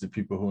good, there's the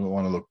people who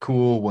want to look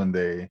cool when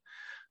they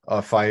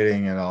are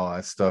fighting and all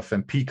that stuff,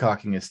 and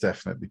peacocking is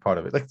definitely part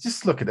of it. Like,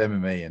 just look at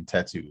MMA and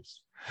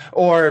tattoos,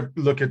 or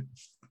look at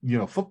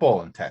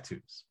football and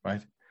tattoos,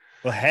 right?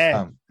 Well,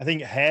 hair. I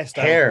think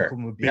hairstyle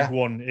become a big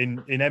one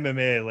in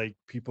MMA. Like,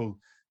 people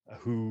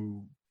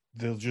who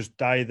they'll just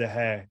dye their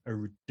hair a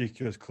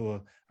ridiculous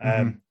color.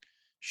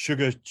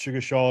 Sugar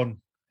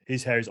Sean,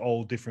 his hair is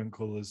all different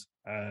colors.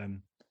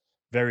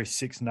 Very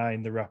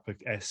 6ix9ine, the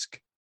rapper-esque.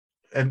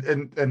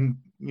 And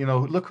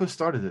look who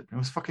started it. It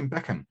was fucking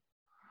Beckham,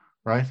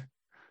 right?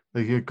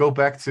 Like, you go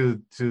back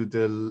to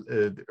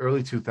the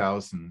early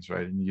 2000s,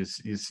 right? And you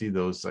see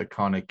those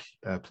iconic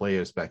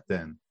players back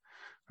then,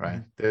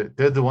 right?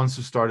 They're the ones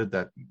who started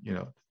that,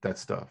 that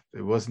stuff.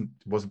 It wasn't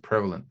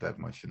prevalent that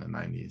much in the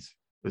 90s.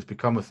 It's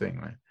become a thing,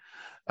 right?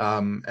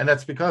 And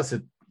that's because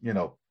it,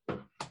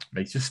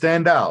 makes you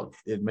stand out.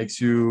 It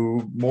makes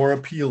you more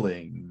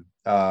appealing.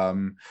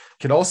 Can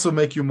also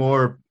make you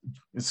more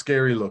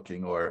scary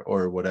looking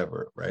or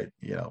whatever, right?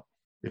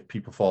 If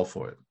people fall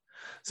for it.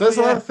 So there's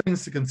a lot of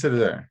things to consider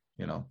there.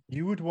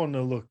 You would want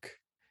to look.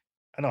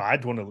 I know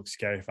I'd want to look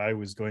scary if I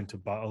was going to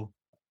battle.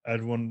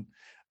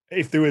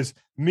 If there was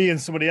me and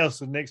somebody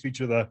else next to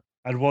each other,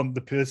 I'd want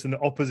the person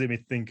opposite me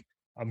to think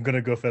I'm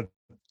gonna go for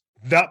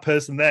that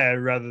person there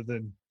rather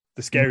than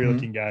the scary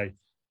looking guy,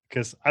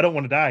 because I don't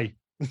want to die.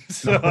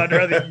 So I'd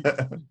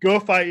rather go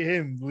fight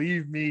him,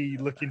 leave me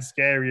looking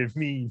scary and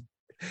mean,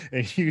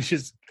 and you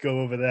just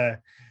go over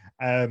there.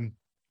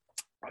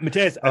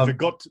 Matthias, I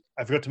forgot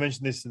to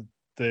mention this at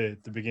the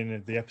beginning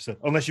of the episode,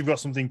 unless you've got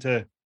something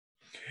to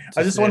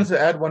I just wanted to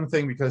add one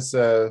thing, because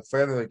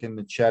Frederick in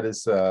the chat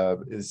is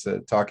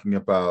talking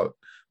about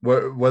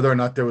whether or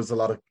not there was a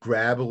lot of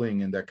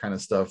grappling and that kind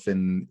of stuff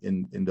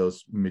in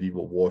those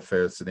medieval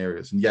warfare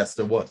scenarios. And yes,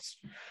 there was.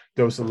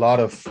 There was a lot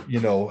of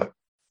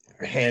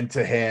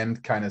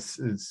hand-to-hand kind of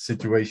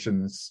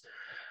situations.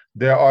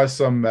 There are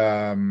some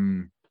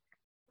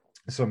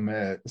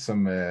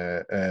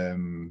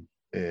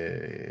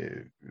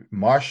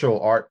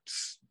martial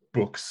arts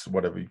books,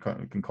 whatever you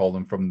can call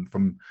them,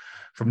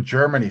 from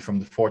Germany, from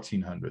the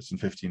 1400s and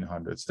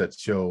 1500s, that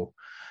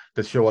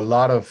show a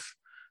lot of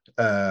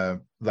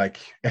like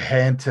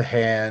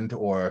hand-to-hand,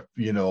 or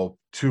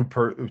two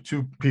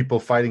people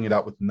fighting it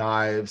out with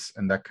knives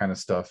and that kind of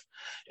stuff.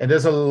 And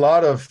there's a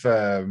lot of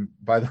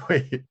by the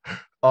way,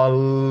 a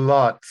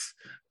lot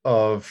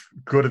of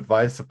good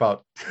advice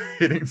about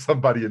hitting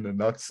somebody in the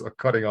nuts or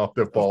cutting off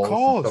their balls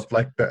and stuff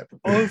like that.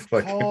 Of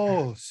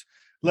course.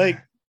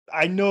 Like,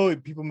 I know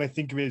people may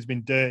think of it as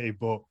being dirty,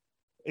 but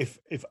if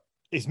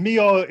it's me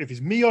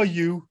or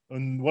you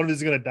and one of us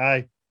is gonna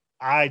die,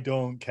 I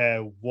don't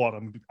care what.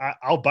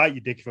 I'll bite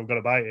your dick if I'm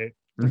gonna bite it.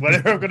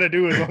 Whatever I'm gonna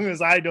do, as long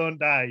as I don't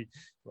die,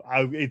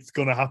 it's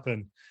gonna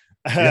happen.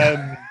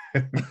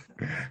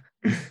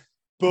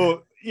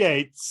 But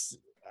yeah,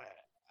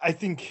 I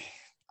think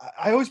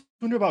I always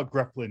wonder about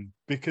grappling,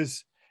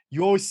 because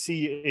you always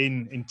see it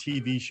in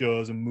TV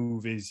shows and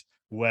movies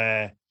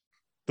where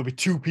there'll be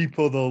two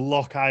people, they'll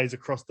lock eyes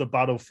across the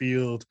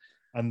battlefield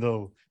and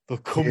they'll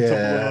come to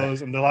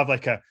blows, and they'll have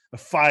like a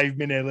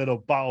 5-minute little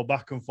battle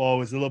back and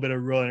forwards, a little bit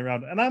of rolling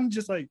around. And I'm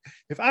just like,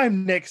 if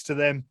I'm next to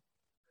them,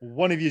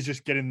 one of you is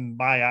just getting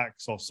my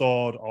axe or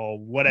sword or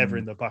whatever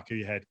in the back of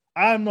your head.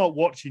 I'm not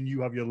watching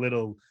you have your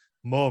little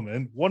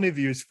moment. One of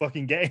you is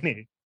fucking getting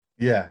it.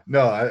 Yeah,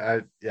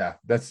 no,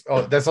 that's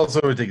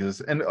also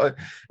ridiculous. And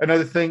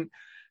another thing,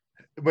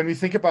 when we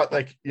think about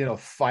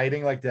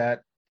fighting like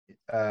that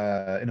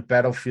in a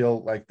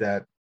battlefield like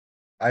that,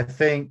 I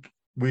think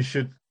we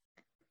should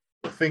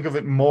think of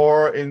it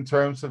more in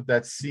terms of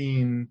that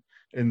scene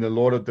in the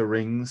Lord of the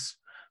Rings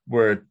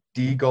where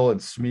Deagle and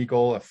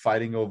Smeagol are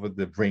fighting over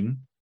the ring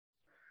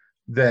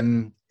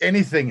than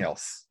anything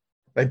else.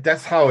 Like,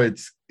 that's how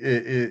this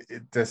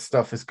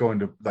stuff is going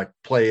to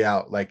play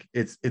out. Like,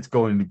 it's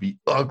going to be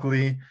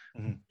ugly,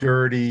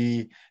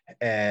 dirty,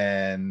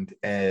 and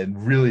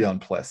really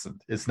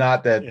unpleasant. It's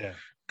not that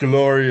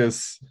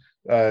glorious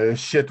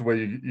shit where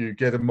you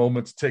get a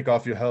moment to take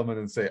off your helmet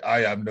and say,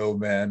 "I am no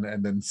man,"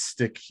 and then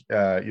stick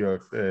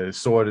your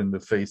sword in the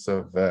face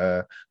of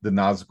the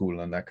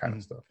Nazgul and that kind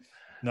of stuff.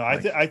 No,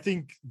 I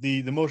think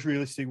the most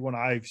realistic one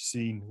I've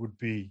seen would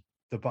be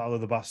the Battle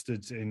of the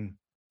Bastards in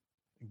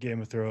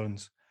Game of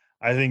Thrones.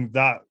 I think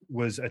that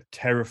was a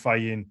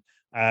terrifying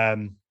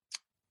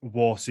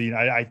war scene.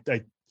 I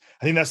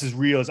think that's as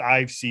real as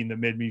I've seen, that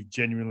made me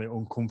genuinely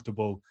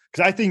uncomfortable.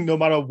 Because I think no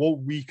matter what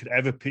we could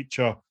ever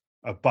picture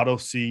a battle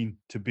scene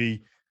to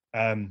be,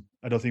 I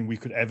don't think we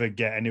could ever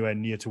get anywhere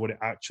near to what it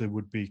actually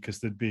would be, because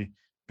there'd be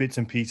bits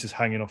and pieces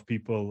hanging off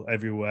people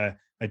everywhere.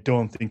 I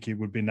don't think it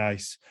would be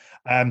nice.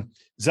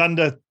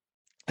 Xander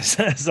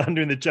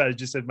in the chat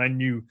just said my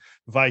new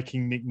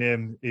Viking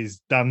nickname is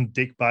Dan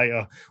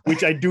Dickbiter,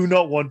 which I do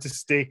not want to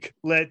stick.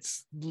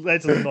 Let's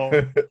not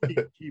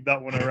keep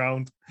that one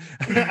around.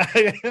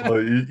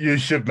 Well, you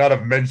should not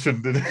have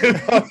mentioned it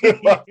on the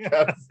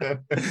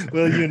podcast.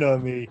 Well, you know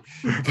me,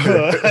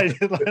 but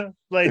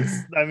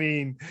I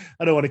mean,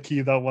 I don't want to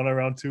keep that one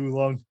around too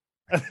long.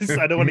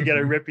 I don't want to get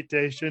a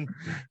reputation.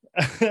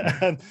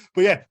 But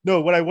yeah,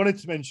 no, what I wanted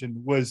to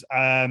mention was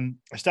I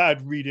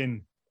started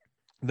reading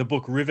the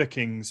book River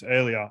Kings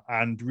earlier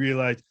and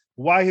realized,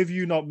 why have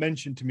you not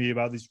mentioned to me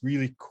about this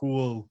really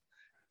cool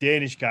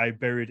Danish guy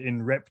buried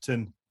in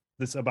Repton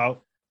that's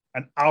about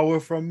an hour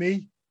from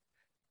me?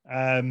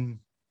 I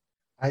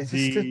just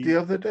did the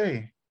other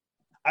day.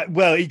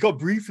 Well, he got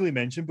briefly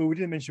mentioned, but we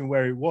didn't mention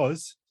where it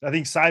was. I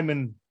think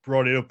Simon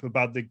brought it up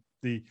about the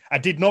I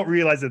did not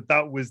realize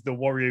that was the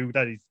warrior who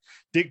had his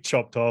dick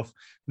chopped off,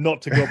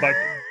 not to go back.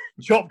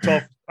 Chopped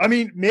off. I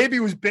mean, maybe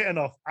it was bitten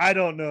off. I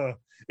don't know.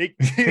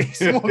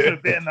 Someone could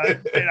have bitten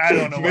that. I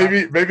don't know.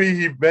 Maybe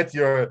he met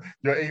your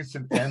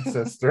ancient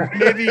ancestor.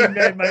 Maybe he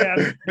met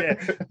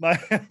my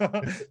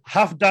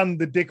half Dan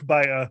the dick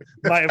biter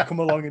might have come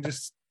along and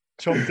just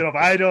chopped it off.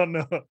 I don't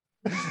know.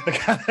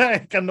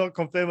 I cannot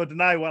confirm or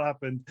deny what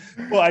happened,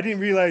 but I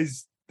didn't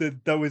realize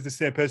that was the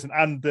same person,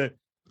 and that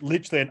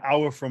literally an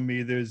hour from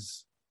me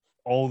there's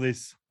all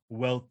this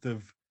wealth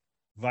of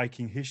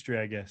Viking history,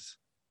 I guess.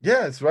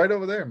 Yeah, it's right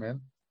over there,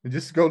 man. You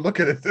just go look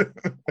at it.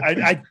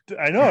 I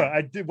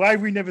know. Why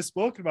have we never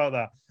spoken about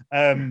that?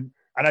 And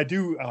I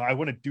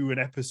want to do an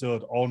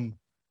episode on,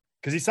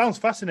 because it sounds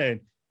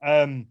fascinating.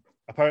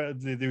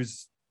 Apparently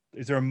is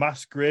there a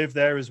mass grave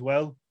there as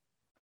well?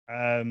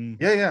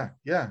 Yeah.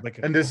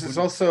 And this is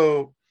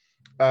also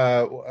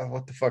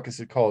what the fuck is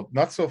it called?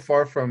 Not so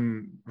far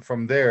from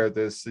there,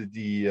 there's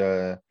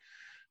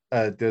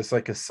there's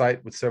like a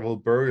site with several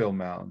burial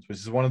mounds, which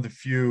is one of the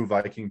few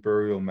Viking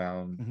burial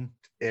mound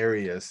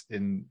areas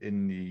in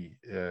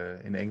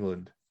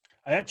England.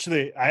 I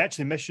actually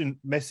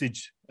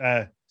messaged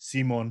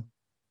Simon.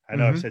 I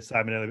know I've said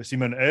Simon earlier, but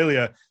Simon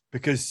earlier,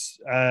 because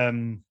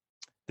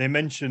they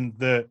mentioned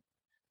that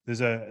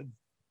there's a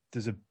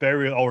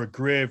burial or a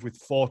grave with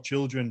 4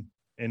 children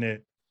in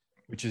it,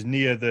 which is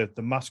near the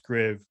mass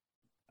grave,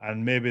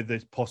 and maybe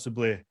there's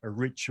possibly a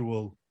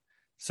ritual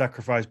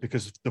sacrifice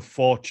because the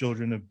 4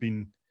 children have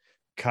been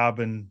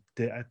carbon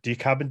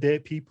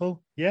date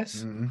people.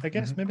 Yes, I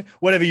guess maybe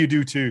whatever you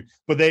do too.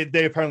 But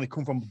they apparently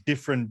come from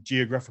different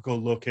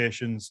geographical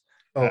locations.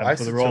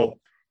 So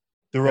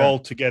they're all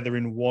together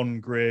in one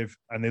grave,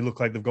 and they look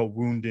like they've got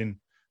wounding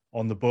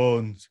on the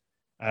bones.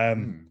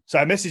 So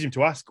I messaged him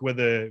to ask what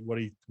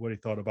he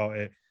thought about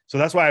it. So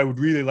that's why I would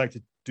really like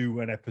to do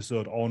an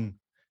episode on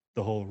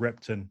the whole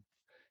Repton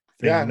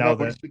thing. Yeah,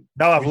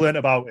 now I've learned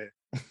about it.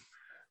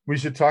 We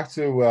should talk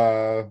to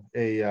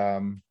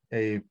a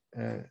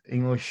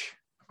English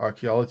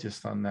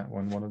archaeologist on that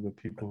one of the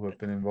people who have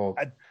been involved.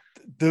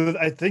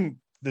 I think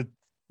the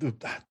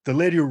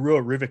lady who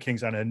wrote River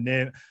Kings, and her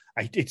name,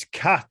 it's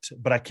Kat,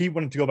 but I keep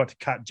wanting to go back to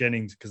Kat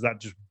Jennings because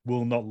that just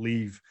will not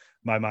leave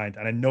my mind.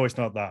 And I know it's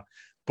not that,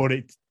 but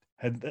if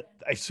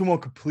someone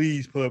could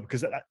please pull up,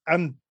 because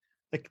I'm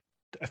like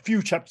a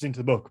few chapters into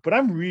the book, but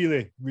I'm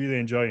really, really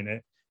enjoying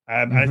it.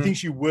 And I think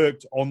she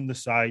worked on the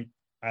site,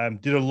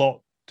 did a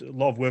lot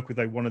of work with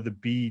like one of the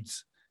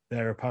beads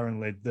there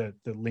apparently that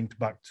linked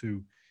back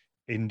to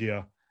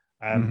India.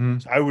 So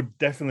I would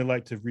definitely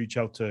like to reach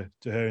out to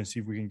her and see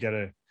if we can get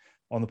her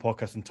on the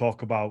podcast and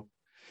talk about,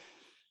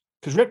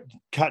 because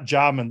Kat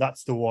Jarman,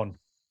 that's the one.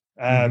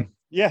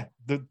 Yeah,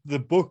 the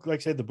book,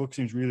 like I said, the book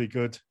seems really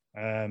good.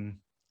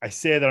 I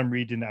say that I'm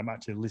reading it, I'm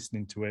actually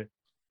listening to it,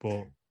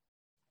 but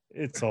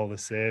it's all the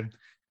same.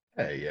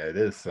 Hey, yeah, it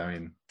is. I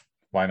mean,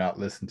 why not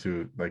listen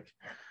to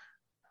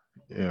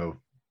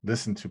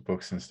listen to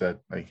books instead,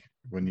 like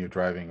when you're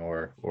driving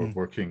or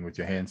working with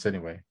your hands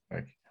anyway.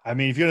 Like, I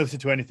mean, if you're going to listen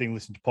to anything,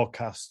 listen to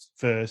podcasts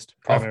first.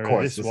 Of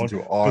course, listen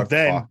to our But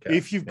then, podcast.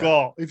 if you've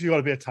got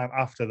a bit of time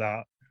after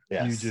that,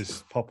 yes, you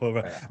just pop over.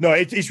 Yeah. No,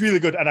 it's really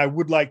good, and I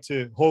would like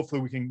to. Hopefully,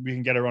 we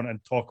can get her on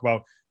and talk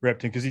about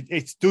Repton, because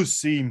it does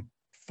seem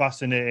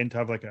fascinating to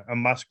have like a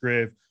mass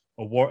grave.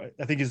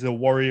 I think he's a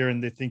warrior,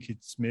 and they think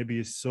it's maybe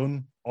his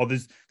son, or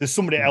there's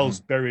somebody else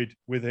buried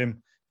with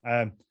him.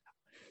 I'm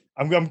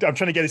trying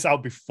to get this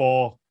out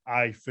before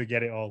I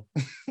forget it all.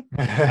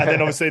 And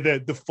then obviously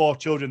the 4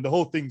 children, the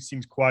whole thing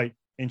seems quite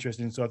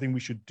interesting. So I think we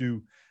should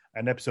do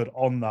an episode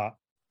on that.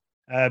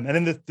 And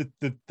then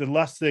the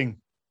last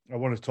thing I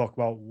wanted to talk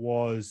about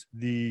was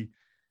I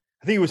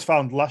think it was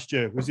found last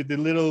year. Was it the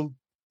little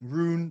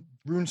rune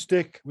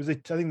stick? Was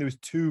it? I think there was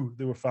two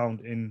that were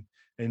found in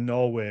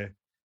Norway.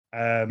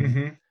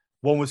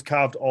 One was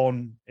carved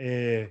on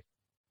a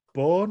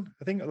bone,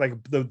 I think,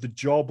 like the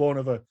jawbone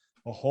of a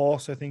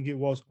horse, I think it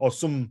was, or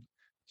some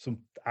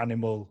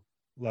animal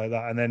like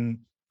that. And then,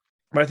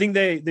 but I think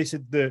they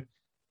said that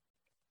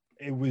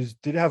it was,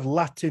 did it have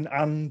Latin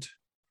and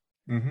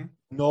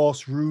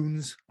Norse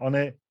runes on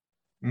it?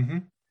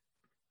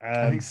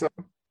 I think so.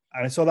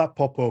 And I saw that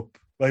pop up.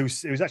 Well,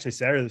 it was actually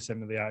Sarah that sent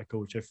me the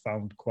article, which I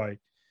found quite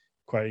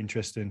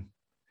interesting.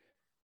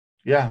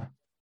 Yeah.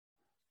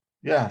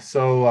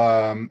 So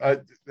I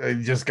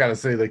just gotta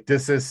say, like,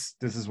 this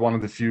is one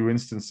of the few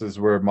instances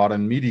where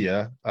modern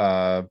media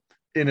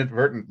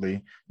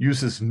inadvertently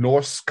uses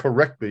Norse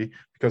correctly,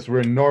 because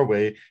we're in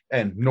Norway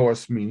and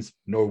Norse means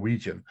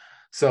Norwegian.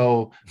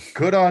 So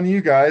good on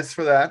you guys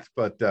for that.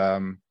 But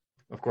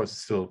of course,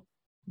 it's still,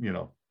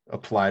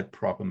 applied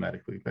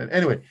problematically. But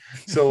anyway,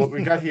 so what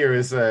we got here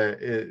is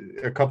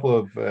a couple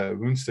of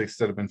rune sticks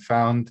that have been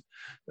found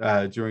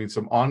during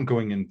some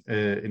ongoing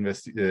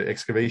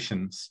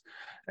excavations.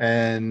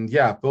 And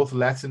yeah, both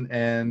Latin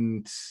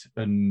and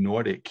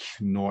Nordic,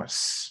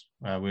 Norse.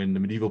 We're in the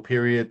medieval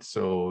period,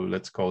 so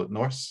let's call it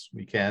Norse.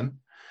 We can.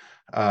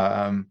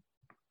 And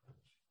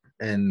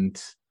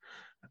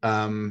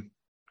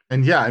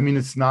yeah, I mean,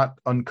 it's not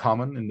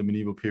uncommon in the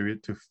medieval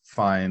period to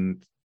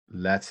find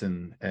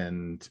Latin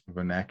and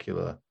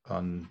vernacular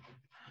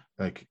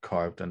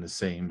carved on the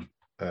same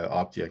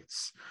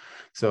objects.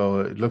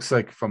 So it looks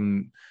like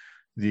from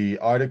the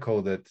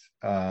article that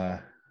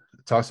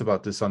talks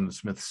about this on the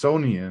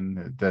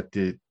Smithsonian, that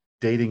the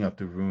dating of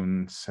the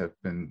runes have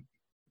been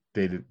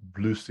dated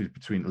loosely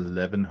between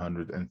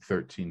 1100 and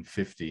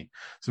 1350.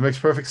 So it makes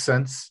perfect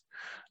sense.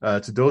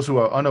 To those who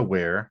are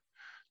unaware,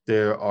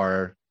 there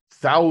are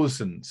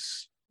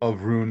thousands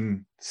of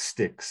rune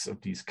sticks of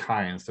these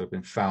kinds that have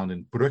been found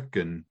in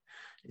Brücken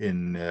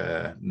in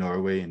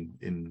Norway,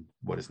 in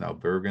what is now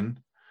Bergen.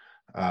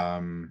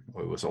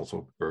 It was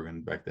also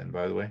Bergen back then,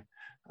 by the way.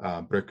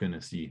 Brücken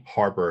is the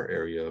harbor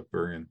area of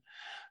Bergen.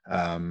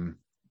 And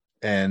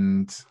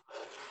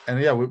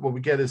yeah, what we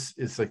get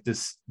is like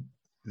this,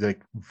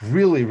 like,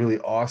 really, really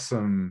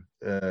awesome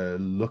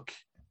look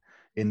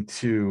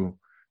into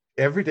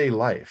everyday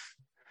life,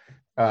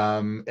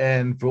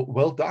 and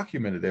well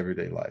documented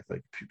everyday life,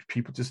 like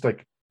people just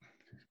like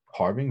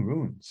carving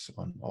runes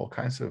on all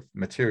kinds of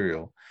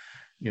material,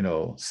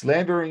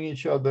 slandering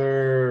each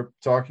other,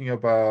 talking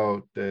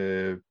about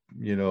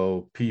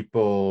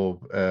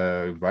people,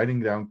 writing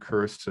down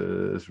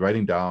curses,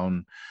 writing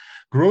down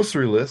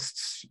grocery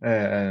lists,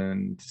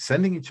 and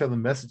sending each other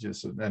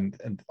messages,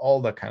 and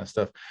all that kind of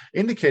stuff,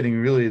 indicating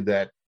really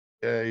that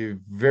a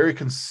very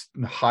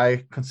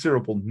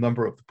considerable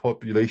number of the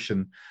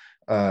population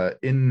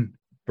in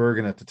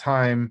Bergen at the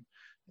time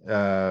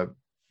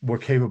were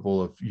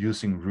capable of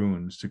using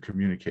runes to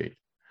communicate.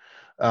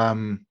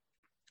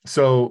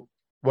 So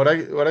what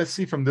I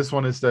see from this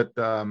one is that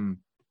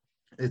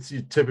it's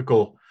your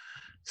typical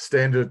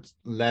standard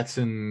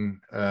Latin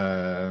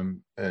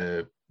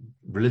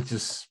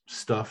religious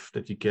stuff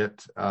that you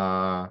get.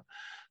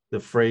 The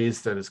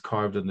phrase that is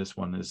carved on this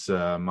one is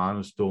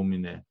Manus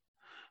Domine,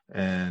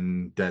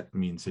 and that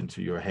means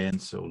 "into your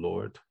hands, O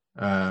Lord."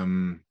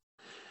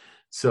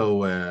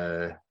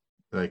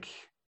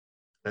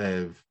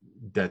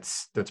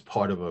 That's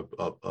part of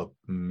a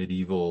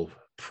medieval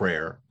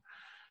prayer.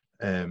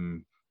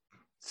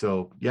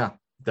 So yeah,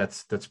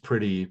 that's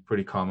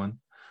pretty common.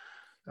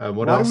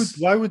 What else?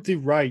 Why would they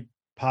write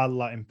part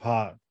Latin,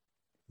 part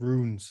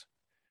runes?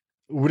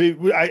 Would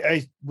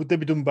they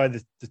be done by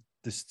the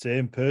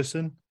same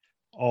person,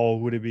 or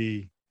would it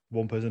be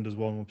one person does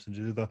one person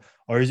does the other,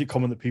 or is it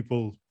common that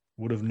people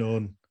would have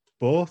known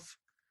both?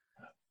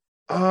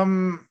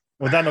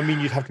 Would that not mean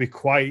you'd have to be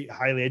quite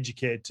highly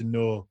educated to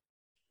know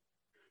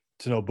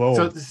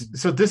both?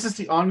 So this is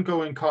the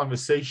ongoing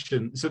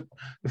conversation. So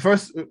the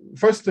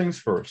first things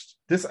first,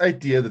 this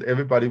idea that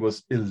everybody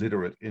was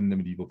illiterate in the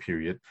medieval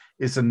period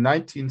is a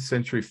 19th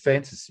century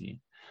fantasy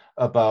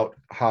about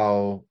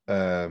how,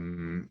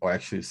 or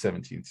actually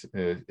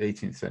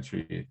 18th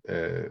century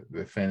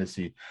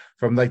fantasy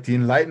from like the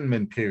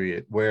Enlightenment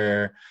period,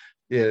 where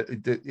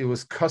it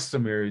was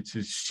customary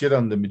to shit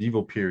on the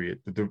medieval period.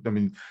 I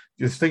mean,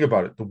 just think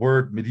about it. The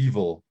word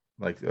medieval,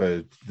 like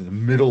the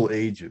Middle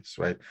Ages,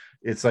 right?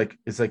 It's like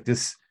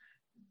this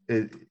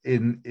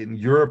in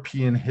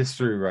European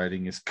history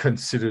writing is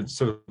considered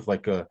sort of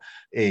like a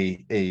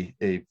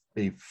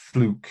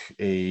fluke,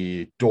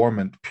 a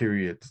dormant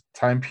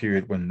time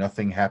period when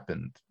nothing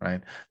happened,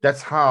 right?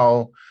 That's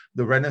how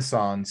the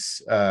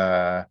Renaissance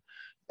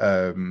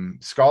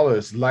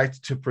scholars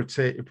liked to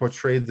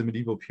portray the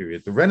medieval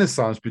period. The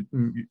Renaissance,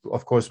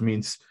 of course,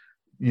 means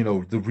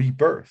the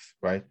rebirth,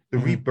 right? The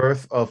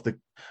rebirth of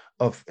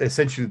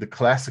essentially the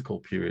classical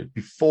period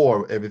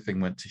before everything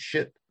went to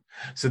shit.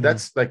 So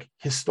that's like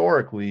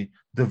historically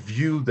the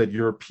view that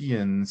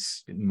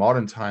Europeans in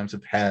modern times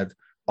have had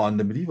on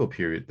the medieval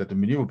period, that the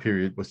medieval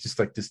period was just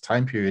like this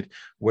time period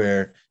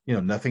where, you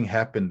know, nothing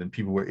happened and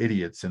people were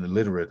idiots and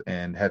illiterate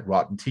and had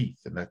rotten teeth,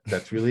 and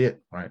that's really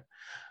it, right?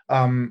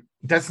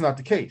 That's not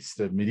the case.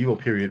 The medieval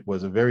period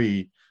was a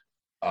very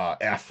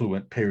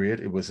affluent period.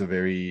 It was a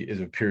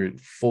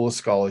period full of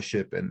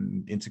scholarship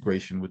and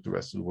integration with the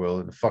rest of the world,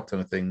 and a fuck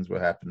ton of things were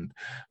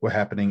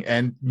happening.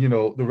 And you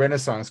know, the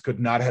Renaissance could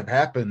not have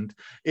happened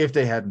if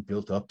they hadn't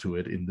built up to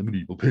it in the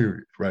medieval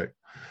period, right?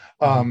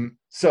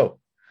 So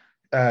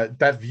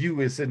that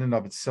view is in and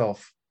of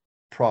itself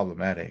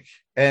problematic.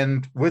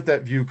 And with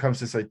that view comes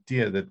this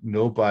idea that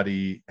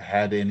nobody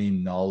had any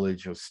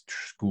knowledge or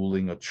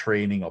schooling or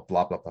training or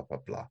blah, blah, blah, blah,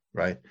 blah,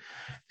 right?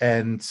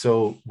 And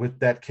so with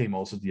that came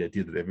also the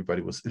idea that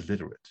everybody was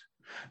illiterate.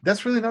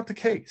 That's really not the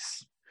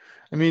case.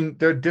 I mean,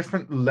 there are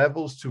different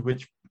levels to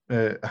which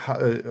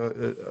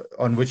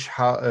on which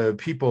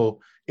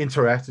people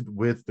interacted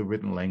with the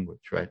written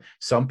language, right?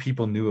 Some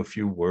people knew a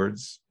few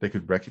words, they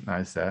could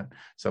recognize that.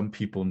 Some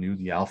people knew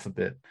the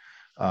alphabet.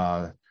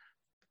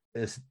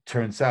 As it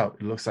turns out,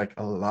 it looks like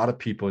a lot of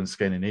people in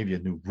Scandinavia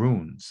knew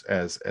runes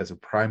as a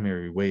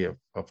primary way of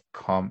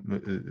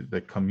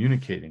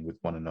communicating with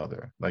one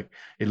another. Like,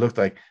 it looked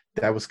like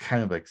that was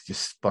kind of like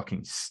just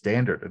fucking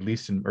standard, at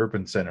least in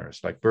urban centers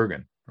like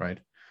Bergen, right?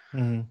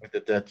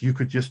 That you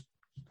could just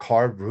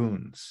carve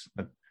runes,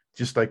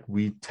 just like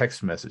we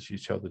text message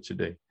each other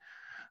today.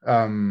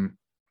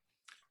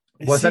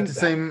 Was that the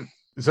same?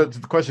 So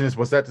the question is,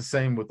 was that the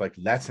same with like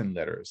Latin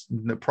letters?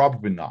 No,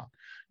 probably not.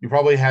 You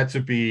probably had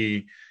to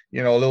be,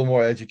 you know, a little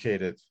more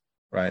educated,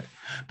 right?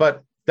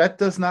 But that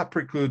does not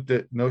preclude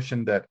the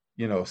notion that,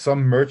 you know,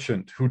 some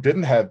merchant who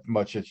didn't have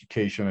much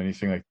education or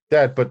anything like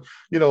that, but,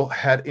 you know,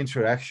 had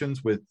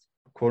interactions with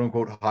quote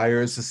unquote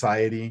higher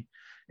society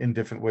in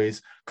different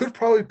ways, could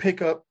probably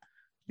pick up,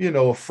 you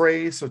know, a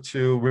phrase or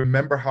two,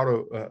 remember how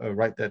to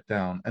write that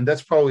down. And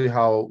that's probably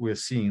how we're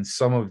seeing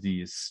some of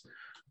these,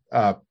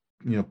 you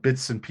know,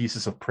 bits and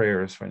pieces of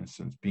prayers, for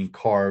instance, being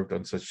carved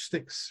on such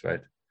sticks,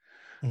 right?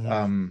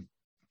 You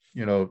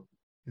know,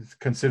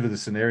 consider the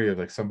scenario of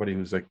like somebody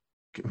who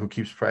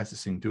keeps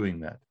practicing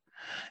doing that.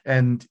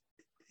 And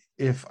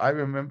if I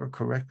remember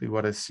correctly,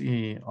 what I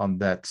see on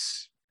that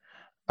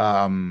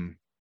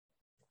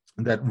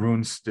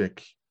rune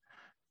stick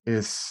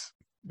is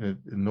a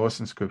Norse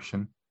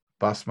inscription,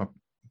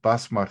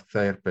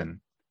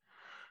 Basmartherpen,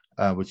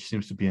 which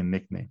seems to be a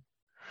nickname.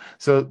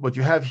 So what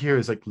you have here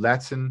is like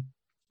Latin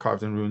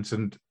carved in runes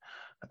and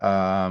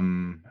a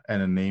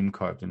name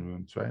carved in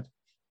runes, right?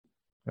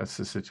 That's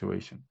the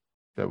situation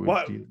that we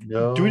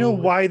do we know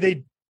why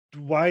they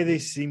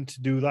seem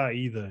to do that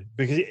either?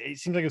 Because it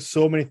seems like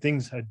so many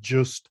things are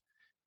just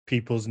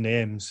people's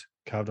names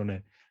carved on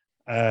it,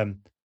 and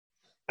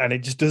it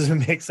just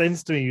doesn't make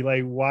sense to me.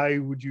 Like, why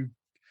would you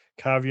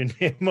carve your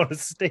name on a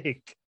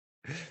stick?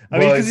 I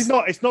mean, because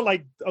it's not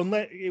like,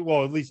 unless,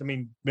 well, at least, I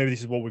mean, maybe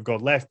this is what we've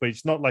got left, but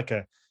it's not like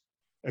a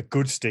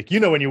good stick. You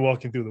know, when you're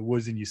walking through the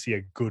woods and you see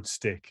a good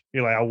stick,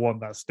 you're like, I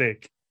want that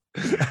stick.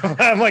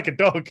 I'm like a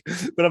dog,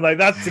 but I'm like,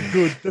 that's a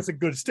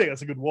good stick.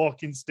 That's a good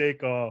walking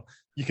stick, or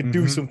you can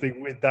do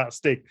something with that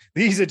stick.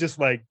 These are just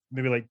like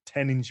maybe like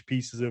 10-inch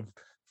pieces of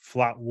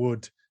flat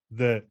wood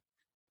that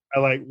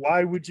are like,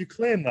 why would you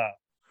claim that?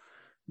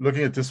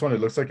 Looking at this one,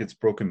 it looks like it's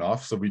broken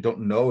off, so we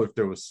don't know if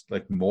there was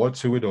like more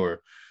to it,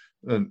 or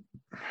you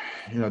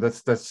know,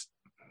 that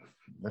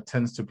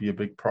tends to be a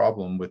big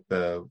problem with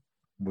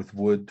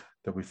wood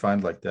that we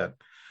find like that.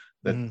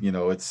 You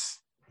know, it's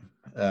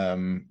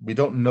we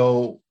don't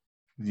know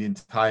the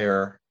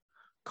entire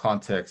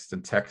context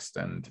and text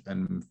and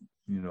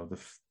you know, the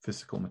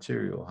physical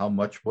material, how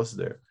much was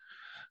there.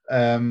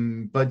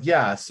 But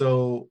yeah,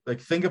 so like,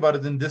 think about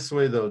it in this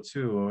way though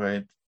too,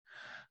 right?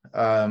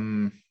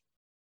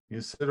 You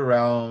sit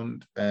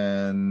around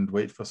and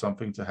wait for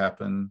something to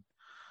happen,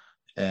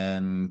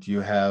 and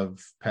you have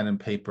pen and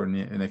paper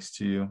next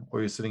to you, or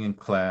you're sitting in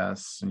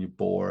class and you're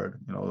bored,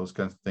 you know, those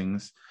kinds of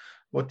things.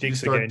 What do you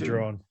start doing?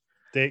 Drawn.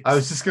 Dicks. I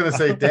was just gonna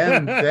say,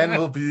 Dan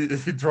will be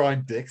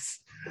drawing dicks.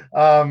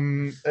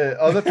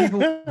 Other people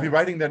will be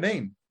writing their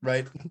name,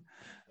 right?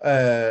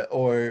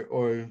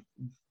 Or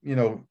you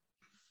know,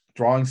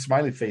 drawing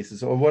smiley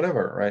faces or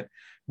whatever, right?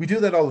 We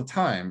do that all the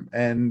time,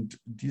 and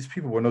these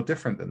people were no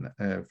different than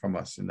from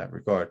us in that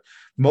regard.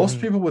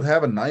 Most people would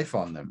have a knife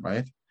on them,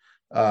 right?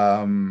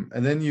 And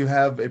then you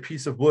have a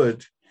piece of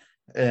wood,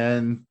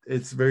 and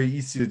it's very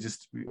easy to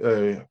just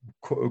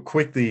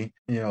quickly,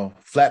 you know,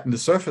 flatten the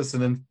surface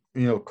and then,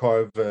 you know,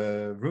 carve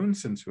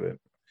runes into it.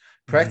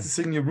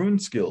 Practicing your rune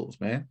skills,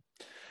 man.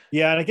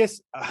 Yeah, and I guess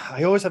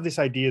I always have this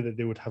idea that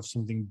they would have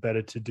something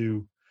better to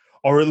do,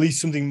 or at least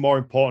something more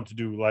important to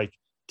do, like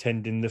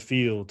tending the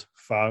field,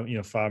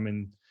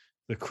 farming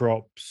the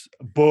crops.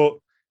 But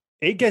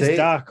it gets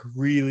dark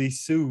really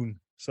soon,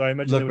 so I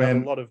imagine they would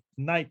have a lot of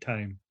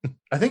nighttime.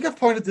 I think I've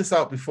pointed this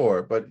out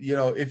before, but you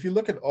know, if you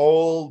look at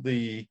all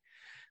the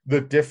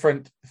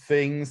different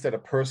things that a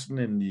person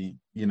in the,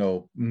 you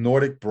know,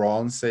 Nordic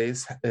Bronze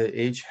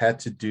Age had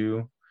to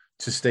do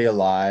to stay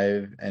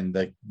alive and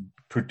like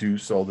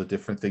produce all the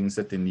different things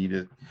that they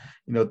needed.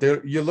 You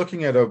know, you're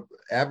looking at a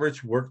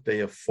average workday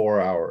of 4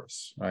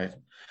 hours, right?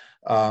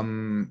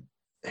 Um,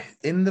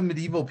 in the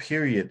medieval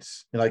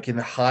periods, like in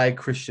the high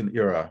Christian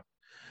era,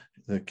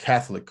 the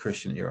Catholic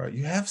Christian era,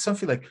 you have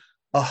something like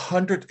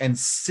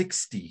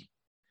 160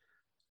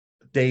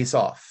 days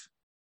off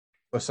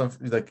or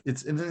something. Like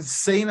it's an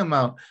insane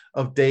amount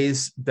of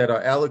days that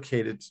are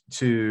allocated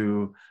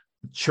to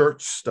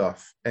church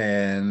stuff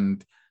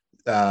and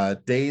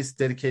days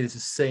dedicated to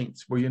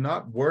saints where you're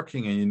not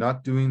working and you're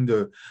not doing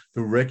the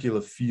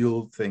regular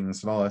field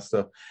things and all that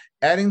stuff.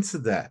 Adding to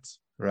that,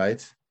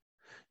 right,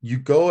 you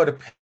go at a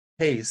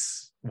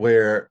pace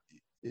where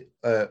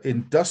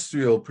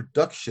industrial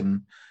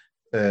production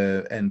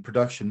and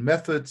production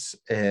methods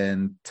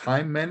and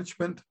time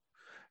management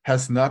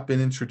has not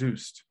been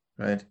introduced,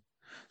 right?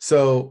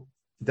 So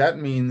that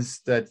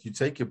means that you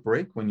take a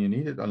break when you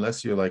need it,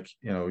 unless you're like,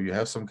 you know, you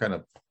have some kind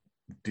of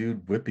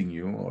dude whipping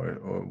you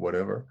or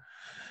whatever.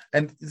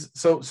 And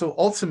so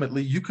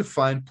ultimately you could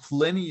find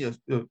plenty of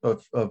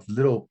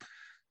little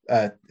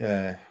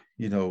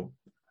you know,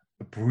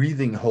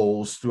 breathing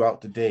holes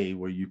throughout the day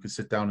where you could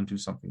sit down and do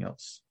something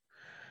else.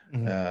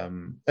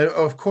 And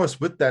of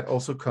course with that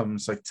also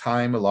comes like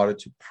time allotted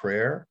to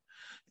prayer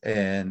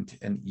and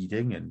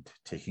eating and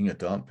taking a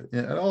dump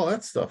and all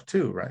that stuff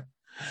too, right?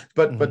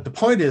 But the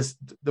point is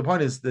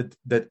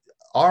that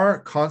our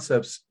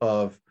concepts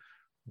of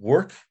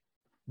work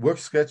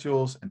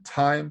schedules and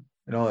time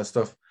and all that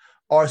stuff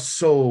are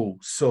so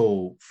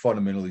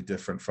fundamentally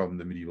different from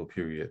the medieval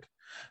period.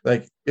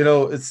 Like, you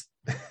know, it's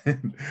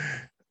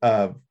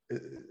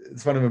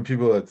it's funny when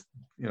people that,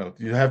 you know,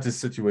 you have this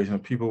situation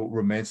of people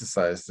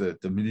romanticize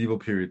the medieval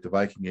period, the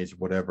Viking Age,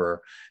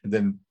 whatever, and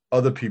then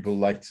other people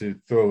like to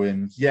throw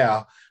in,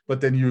 yeah, but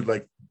then you'd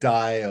like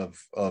die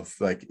of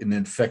like an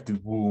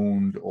infected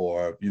wound,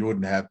 or you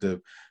wouldn't have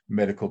the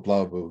medical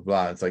blah blah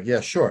blah. It's like,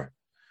 yeah, sure,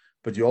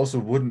 but you also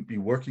wouldn't be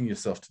working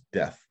yourself to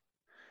death,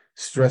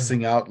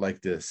 stressing out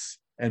like this,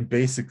 and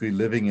basically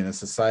living in a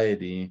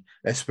society,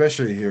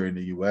 especially here in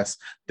the US,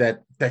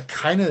 that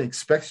kind of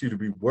expects you to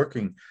be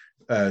working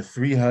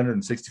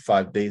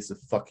 365 days a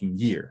fucking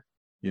year,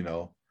 you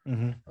know,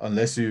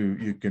 unless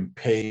you can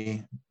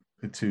pay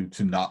to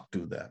not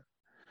do that.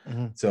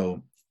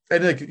 So,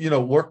 and like, you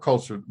know, work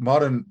culture,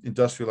 modern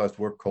industrialized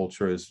work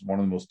culture is one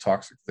of the most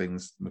toxic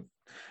things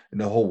in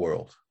the whole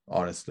world,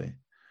 honestly.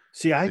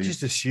 See, I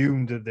just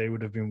assumed that they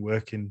would have been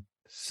working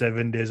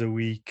 7 days a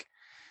week,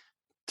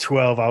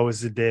 12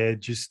 hours a day,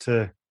 just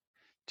to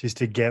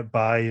get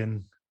by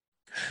and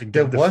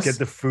get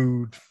the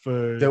food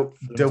for.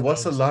 There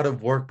was a lot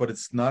of work, but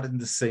it's not in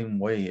the same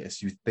way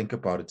as you think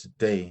about it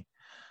today.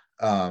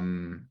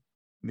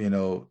 You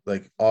know,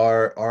 like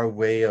our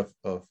way of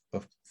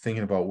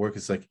thinking about work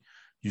is like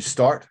you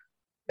start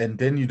and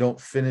then you don't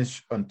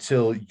finish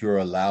until you're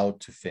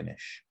allowed to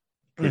finish,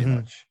 pretty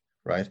much,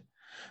 right?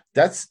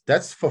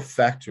 That's for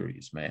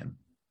factories, man.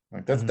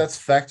 Like that's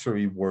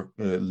factory work,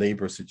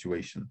 labor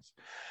situations,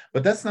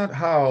 but that's not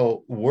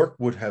how work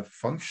would have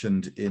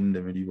functioned in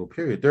the medieval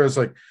period. There's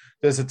a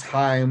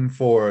time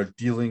for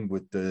dealing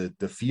with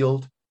the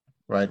field,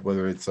 right?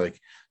 Whether it's like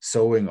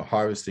sowing or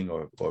harvesting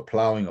or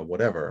plowing or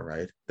whatever,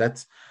 right?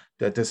 That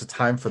there's a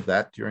time for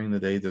that during the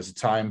day. There's a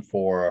time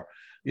for,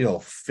 you know,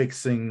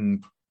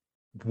 fixing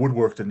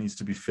woodwork that needs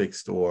to be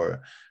fixed,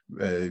 or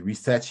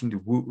rethatching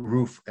the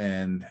roof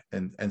and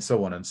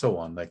so on and so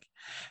on. Like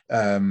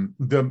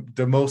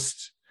the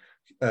most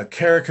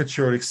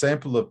caricatured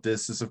example of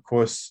this is of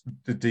course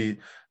the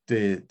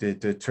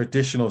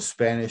traditional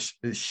Spanish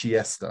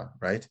siesta,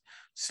 right?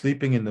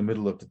 Sleeping in the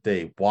middle of the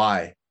day.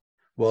 Why?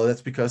 Well,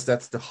 that's because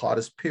that's the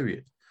hottest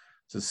period.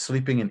 So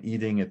sleeping and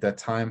eating at that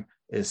time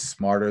is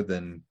smarter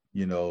than,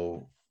 you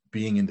know,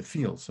 being in the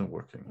fields and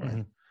working,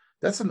 right?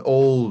 That's an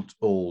old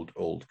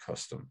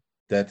custom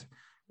that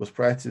was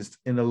practiced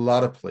in a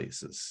lot of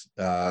places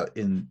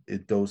in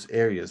those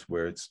areas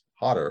where it's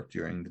hotter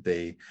during the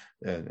day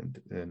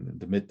and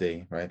the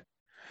midday, right?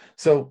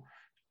 So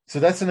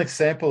that's an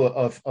example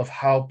of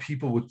how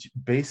people would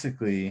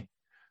basically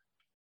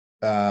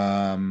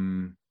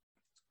plan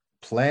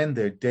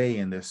their day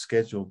and their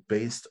schedule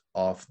based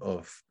off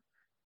of,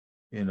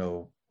 you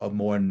know, a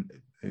more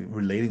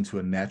relating to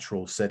a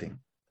natural setting,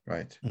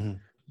 right?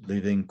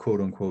 Living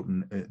quote unquote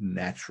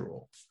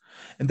natural.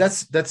 And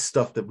that's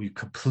stuff that we've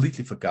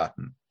completely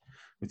forgotten.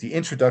 With the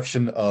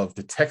introduction of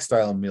the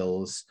textile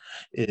mills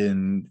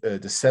in the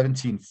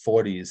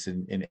 1740s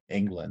in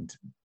England,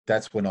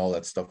 that's when all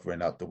that stuff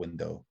went out the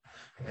window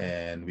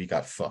and we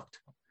got fucked.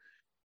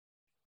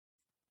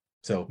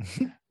 So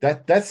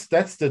that's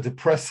the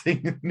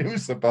depressing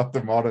news about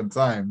the modern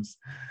times,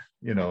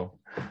 you know.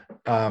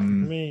 I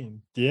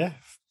mean, yeah,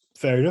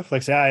 fair enough.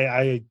 Like I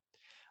say,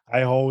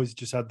 I always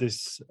just had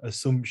this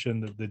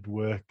assumption that they'd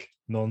work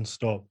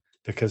non-stop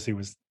because it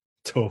was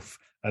tough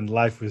and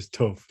life was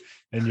tough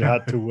and you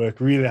had to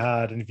work really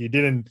hard. And if you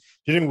didn't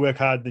work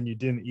hard, then you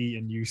didn't eat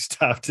and you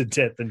starved to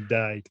death and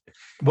died.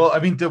 Well, I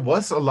mean, there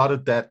was a lot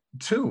of that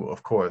too,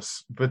 of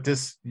course, but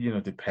this,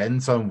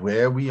 depends on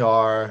where we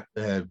are,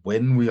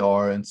 when we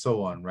are, and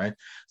so on, right?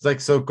 It's like,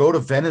 so go to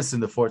Venice in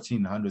the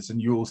 1400s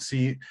and you will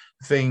see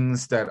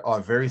things that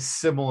are very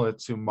similar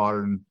to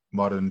modern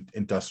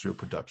industrial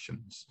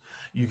productions.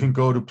 You can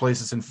go to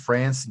places in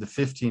France in the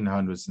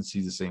 1500s and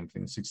see the same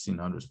thing,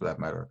 1600s for that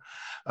matter,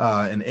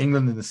 in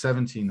England in the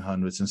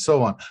 1700s, and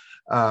so on,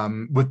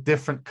 with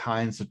different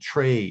kinds of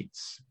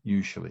trades.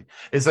 Usually,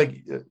 it's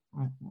like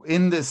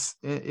in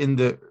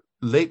the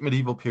late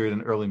medieval period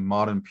and early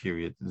modern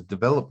period, the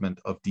development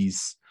of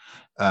these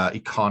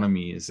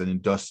economies and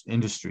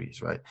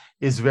industries, right,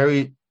 is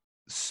very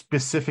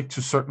specific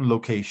to certain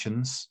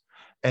locations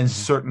and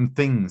certain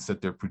things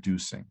that they're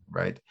producing,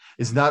 right?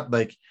 It's not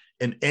like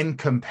an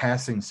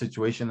encompassing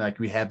situation like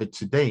we have it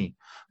today,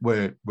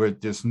 where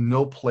there's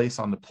no place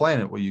on the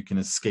planet where you can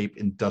escape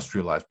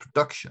industrialized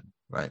production,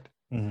 right?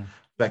 Mm-hmm.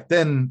 Back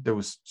then, there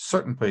was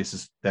certain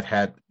places that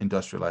had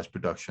industrialized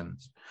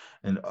productions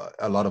and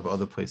a lot of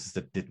other places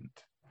that didn't.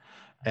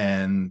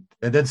 And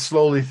then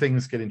slowly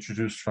things get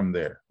introduced from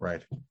there,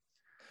 right?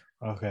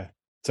 Okay.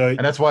 And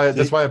that's why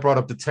I brought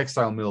up the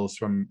textile mills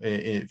from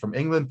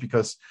England,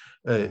 because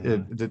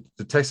the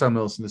textile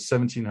mills in the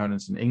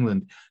 1700s in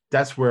England,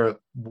 that's where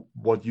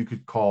what you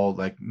could call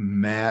like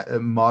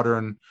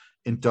modern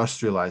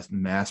industrialized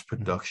mass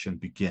production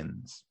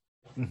begins.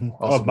 Mm-hmm.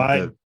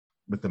 Also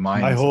with the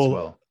mines as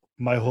well.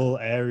 My whole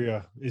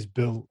area is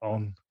built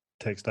on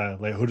textile,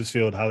 like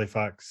Huddersfield,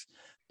 Halifax,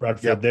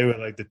 Bradford. Yep. They were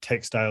like the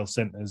textile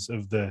centers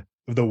of the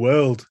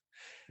world.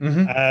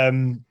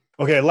 Mm-hmm.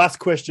 Okay, last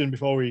question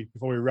before we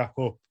wrap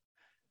up.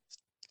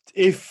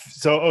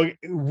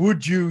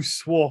 Would you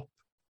swap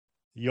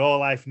your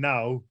life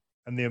now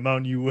and the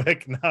amount you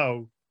work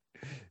now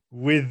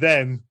with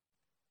them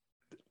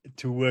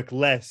to work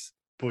less,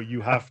 but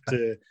you have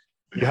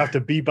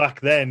to be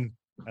back then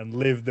and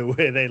live the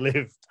way they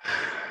lived?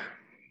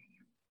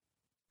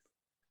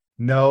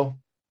 No.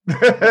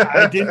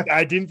 I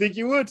didn't think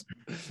you would.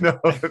 No.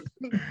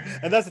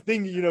 And that's the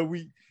thing,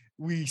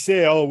 we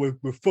say, oh,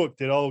 we're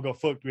fucked. It all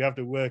got fucked. We have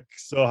to work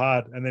so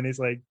hard. And then it's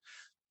like,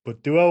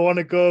 but do I want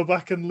to go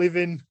back and live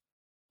in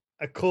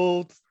a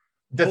cold?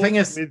 The thing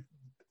is, with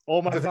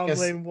all my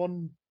family in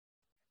one.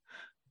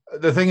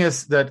 The thing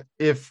is that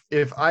if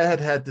I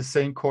had the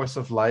same course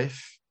of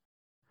life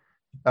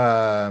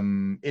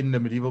in the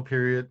medieval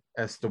period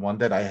as the one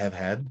that I have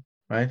had,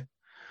 right,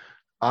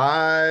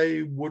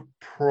 I would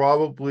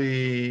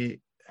probably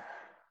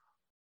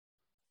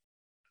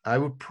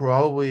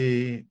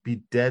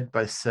be dead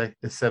by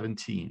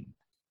 17.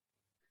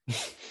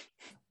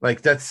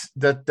 Like that's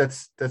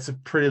a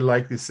pretty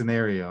likely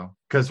scenario,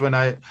 because when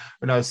I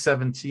was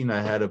 17,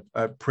 I had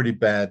a pretty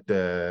bad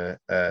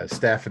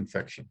staph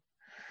infection,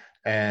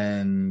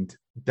 and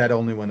that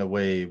only went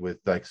away with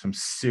like some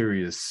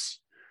serious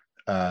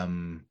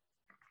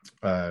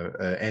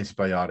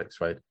antibiotics,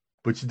 right,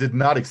 which did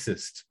not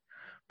exist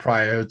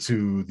prior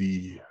to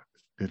the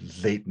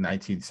late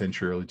 19th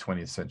century, early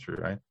 20th century,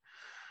 right?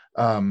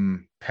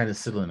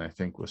 Penicillin, I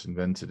think, was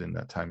invented in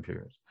that time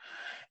period.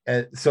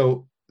 And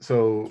so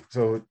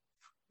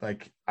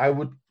like I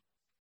would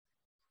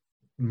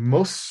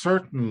most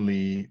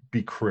certainly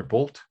be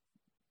crippled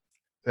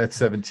at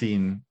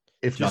 17,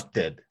 if not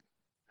dead.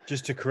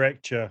 Just to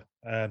correct you,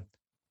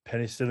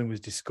 penicillin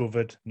was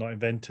discovered, not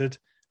invented,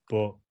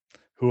 but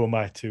who am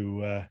I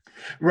to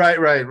Right.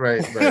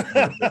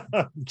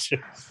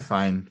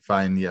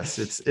 Fine. Yes,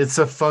 it's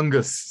a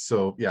fungus,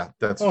 so yeah,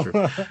 that's true.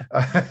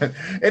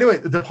 Anyway,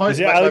 the point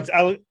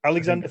is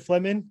Alexander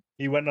Fleming.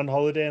 He went on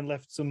holiday and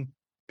left some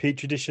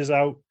petri dishes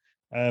out,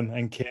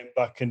 and came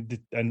back and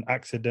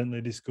accidentally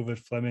discovered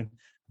Fleming.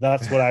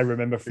 That's what I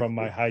remember from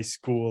my high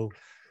school.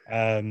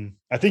 I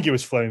think it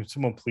was Fleming.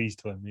 Someone please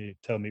tell me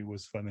it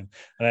was Fleming,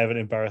 and I haven't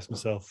embarrassed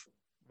myself.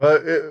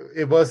 But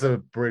it was a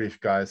British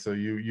guy, so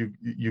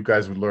you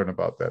guys would learn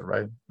about that,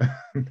 right?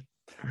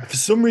 For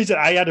some reason,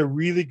 I had a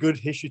really good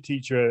history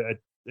teacher at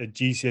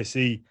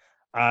GCSE,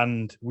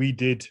 and we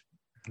did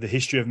the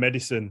history of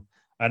medicine.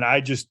 And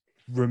I just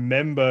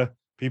remember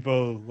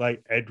people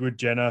like Edward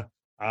Jenner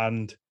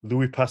and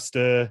Louis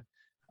Pasteur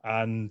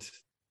and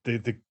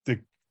the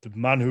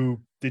man who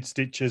did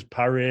stitches,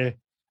 Paré,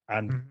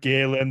 and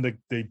Galen,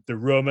 the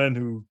Roman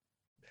who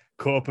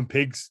cut open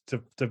pigs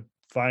to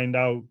find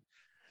out.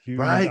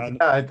 Right,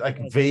 yeah, I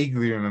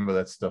vaguely remember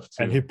that stuff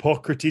too. And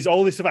Hippocrates,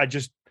 all this stuff, I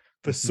just,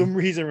 for some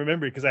reason,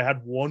 remember it because I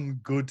had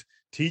one good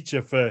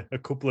teacher for a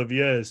couple of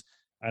years,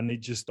 and it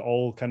just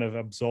all kind of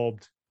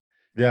absorbed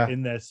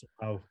in there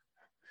somehow.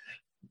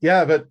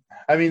 Yeah, but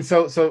I mean,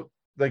 so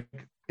like,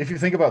 if you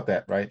think about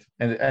that, right,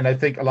 and I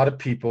think a lot of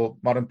people,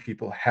 modern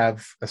people,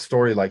 have a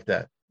story like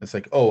that. It's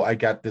like, oh, I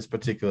got this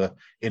particular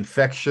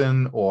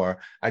infection,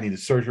 or I needed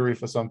surgery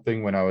for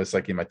something when I was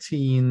like in my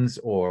teens,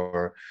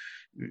 or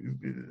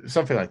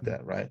something like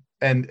that, right?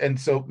 And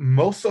so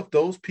most of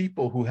those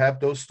people who have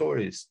those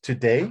stories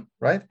today,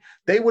 right,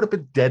 they would have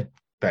been dead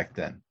back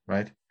then,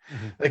 right?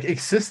 Mm-hmm. Like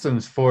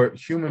existence for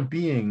human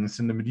beings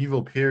in the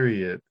medieval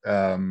period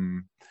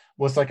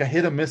was like a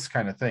hit or miss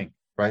kind of thing,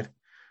 right?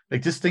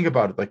 Like just think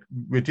about it. Like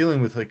we're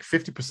dealing with like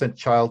 50%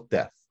 child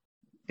death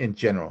in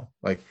general,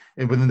 like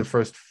within the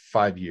first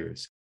 5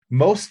 years,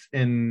 most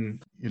in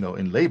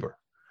labor.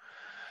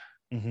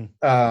 Mm-hmm.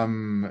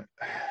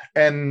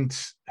 And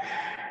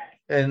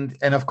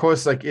and of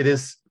course, like it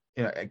is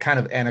kind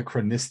of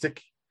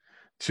anachronistic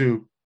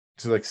to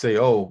like say,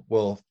 oh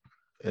well,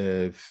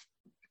 if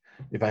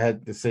I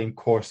had the same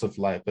course of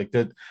life, like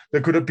that,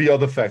 there could be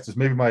other factors.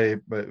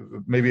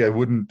 Maybe I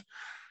wouldn't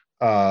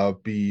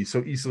be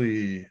so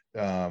easily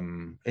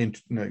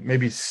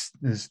maybe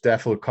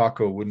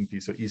Staphylococco wouldn't be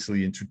so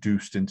easily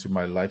introduced into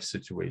my life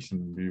situation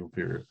in the medieval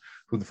period.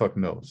 Who the fuck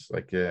knows?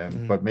 Like,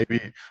 but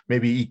maybe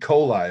E.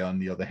 coli on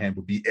the other hand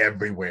would be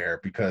everywhere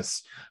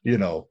because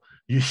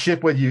you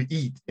shit what you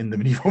eat in the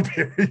medieval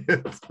period,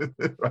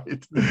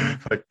 right?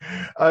 Like,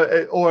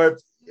 or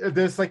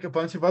there's like a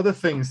bunch of other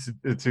things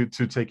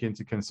to take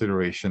into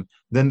consideration.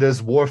 Then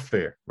there's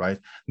warfare, right?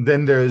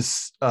 Then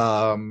there's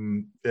a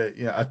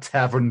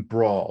tavern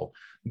brawl.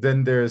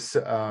 Then there's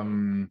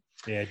Dan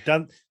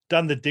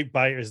the dick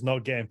biter is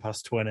not getting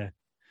past 20.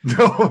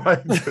 No,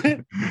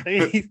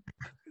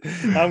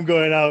 I'm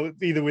going out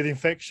either with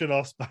infection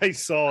or by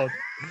sword.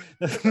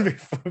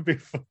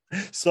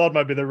 Sword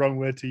might be the wrong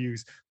word to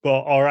use,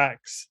 or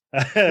axe.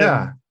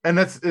 Yeah, and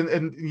that's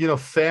and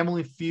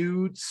family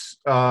feuds.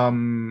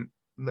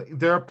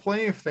 There are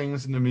plenty of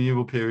things in the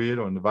medieval period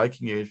or in the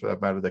Viking Age, for that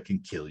matter, that can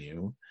kill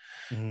you.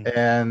 Mm-hmm.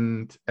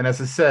 And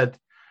as I said,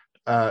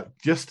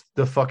 just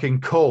the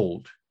fucking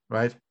cold,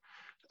 right?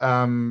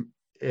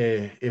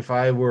 If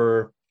I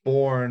were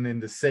born in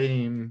the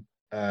same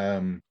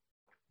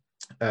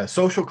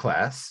social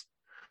class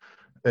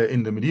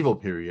in the medieval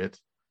period,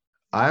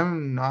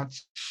 I'm not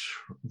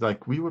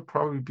like we would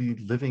probably be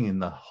living in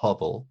the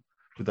hovel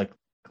with like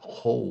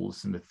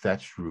holes in the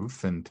thatched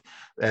roof, and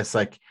as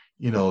like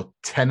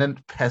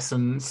tenant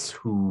peasants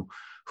who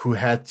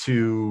had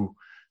to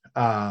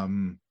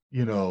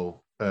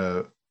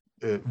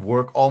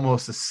work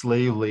almost as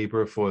slave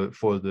labor for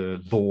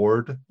the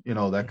lord,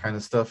 that kind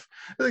of stuff.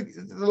 Like,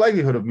 the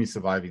likelihood of me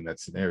surviving that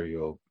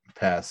scenario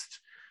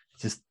past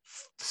just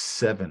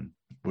 7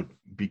 would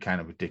be kind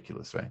of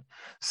ridiculous, right?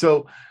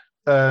 So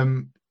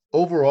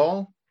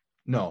overall,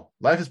 no,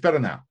 life is better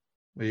now.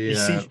 You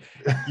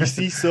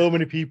see so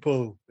many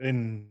people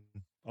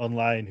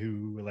online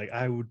who were like,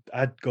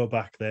 I'd go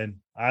back then.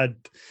 I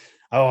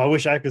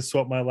wish I could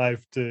swap my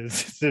life to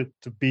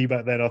be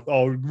back then,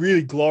 or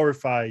really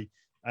glorify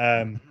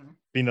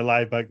being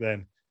alive back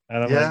then.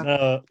 And I'm like,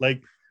 no,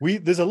 like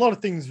there's a lot of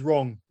things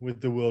wrong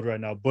with the world right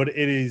now, but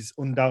it is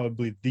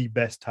undoubtedly the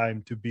best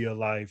time to be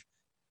alive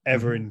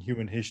ever in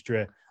human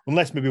history,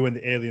 unless maybe when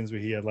the aliens were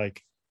here,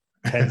 like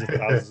tens of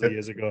thousands of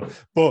years ago.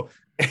 But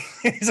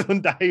it's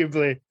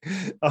undoubtedly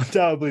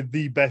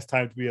the best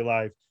time to be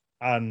alive.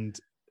 And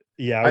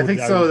yeah, I think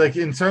so. Like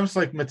in terms of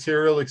like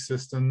material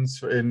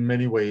existence, in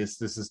many ways,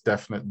 this is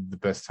definitely the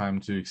best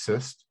time to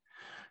exist.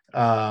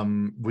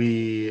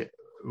 We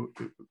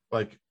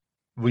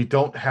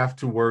don't have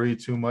to worry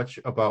too much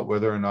about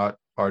whether or not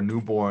our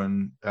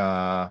newborn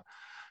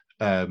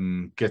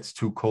gets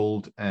too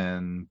cold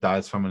and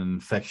dies from an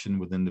infection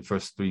within the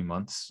first 3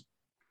 months.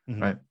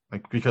 Right,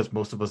 like because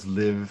most of us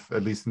live,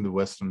 at least in the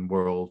Western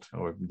world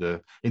or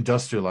the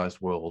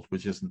industrialized world,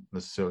 which isn't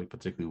necessarily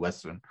particularly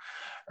Western.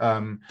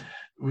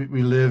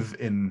 We live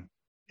in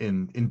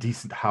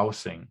decent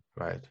housing,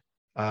 right?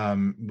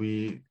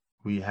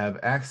 We have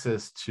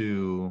access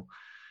to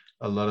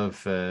a lot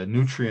of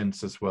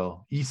nutrients as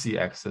well, easy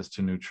access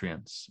to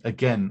nutrients.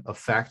 Again, a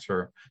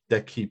factor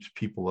that keeps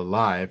people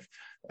alive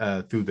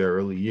through their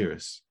early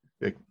years.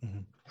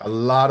 A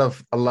lot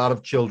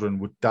of children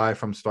would die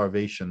from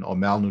starvation or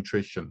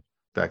malnutrition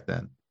back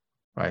then,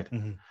 right?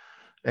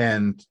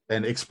 And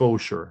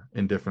exposure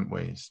in different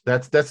ways.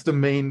 That's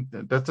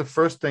the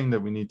first thing that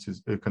we need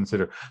to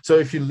consider. So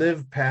if you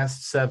live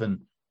past 7,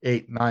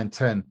 8, 9,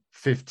 10,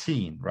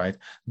 15, right,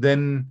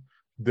 then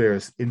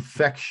there's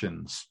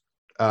infections,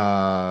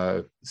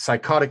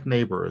 psychotic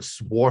neighbors,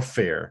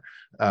 warfare,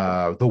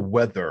 the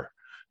weather,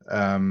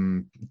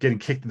 getting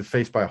kicked in the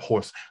face by a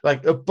horse,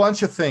 like a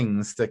bunch of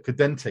things that could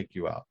then take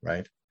you out,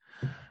 right?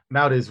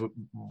 Nowadays,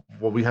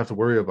 what we have to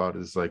worry about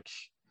is like,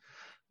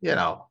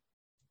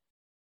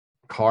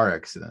 car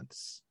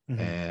accidents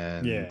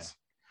and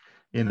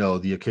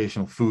the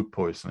occasional food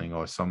poisoning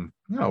or some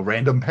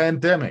random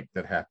pandemic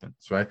that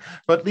happens, right?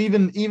 But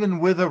even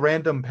with a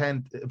random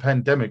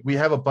pandemic, we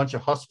have a bunch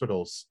of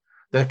hospitals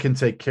that can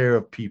take care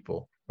of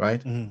people,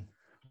 right?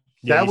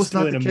 That was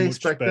not the case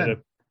back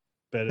then.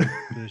 Better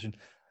position.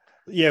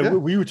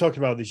 We were talking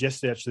about this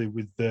yesterday, actually,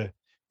 with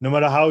no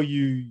matter how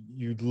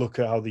you look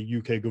at how the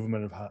UK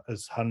government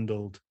has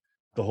handled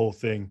the whole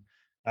thing,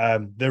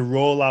 the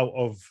rollout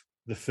of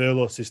the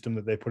furlough system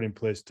that they put in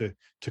place to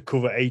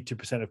cover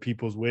 80% of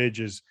people's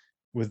wages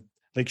with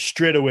like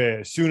straight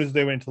away, as soon as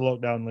they went into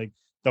lockdown, like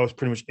that was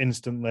pretty much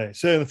instantly,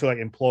 certainly for like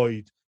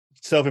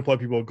self-employed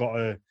people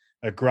got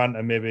a grant,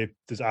 and maybe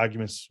there's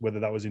arguments whether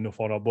that was enough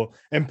or not. But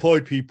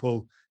employed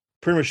people,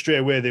 pretty much straight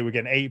away, they were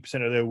getting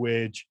 80% of their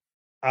wage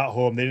at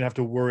home. They didn't have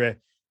to worry,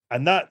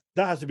 and that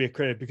has to be a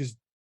credit, because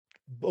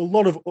a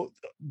lot of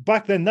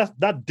back then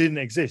that didn't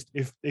exist.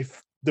 If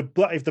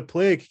the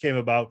plague came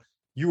about,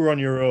 you were on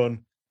your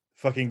own.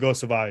 Fucking go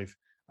survive.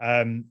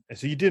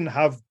 So you didn't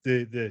have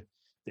the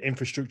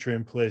infrastructure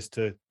in place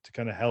to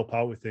kind of help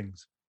out with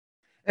things.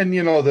 And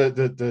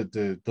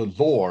the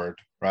Lord,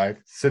 right,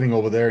 sitting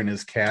over there in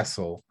his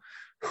castle,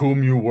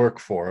 whom you work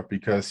for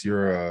because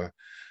you're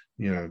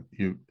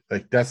you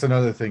like, that's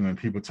another thing when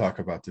people talk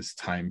about this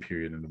time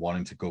period and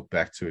wanting to go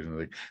back to it, and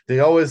like they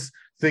always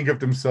think of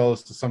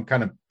themselves to some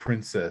kind of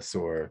princess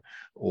or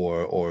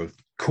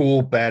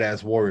cool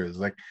badass warriors.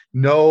 Like,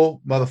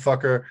 no,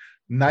 motherfucker,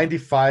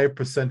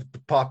 95% of the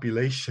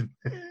population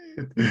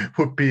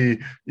would be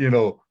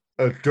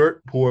a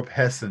dirt poor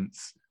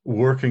peasants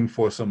working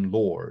for some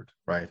lord,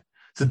 right?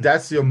 So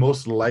that's your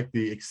most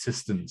likely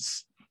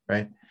existence,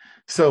 right?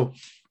 So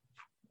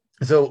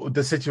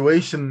the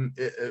situation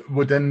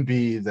would then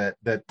be that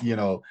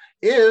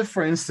if,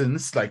 for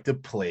instance, like the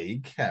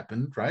plague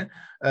happened, right,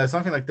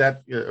 something like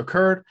that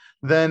occurred,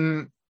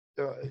 then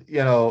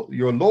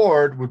your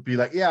lord would be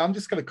like, yeah, I'm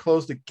just going to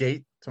close the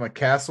gate to my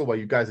castle while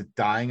you guys are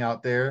dying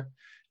out there.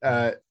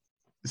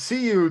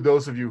 See you,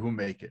 those of you who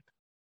make it,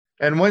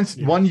 and once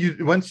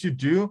you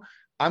do,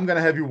 I'm going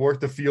to have you work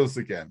the fields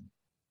again,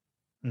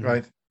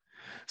 right?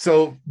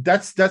 So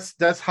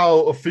that's how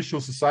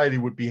official society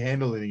would be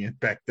handling it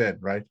back then,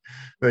 right?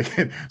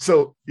 Like,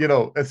 so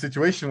a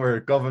situation where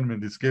a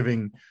government is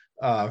giving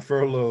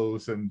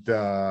furloughs and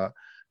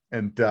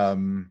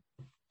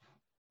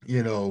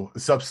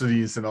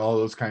subsidies and all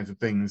those kinds of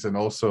things, and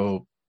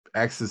also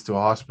access to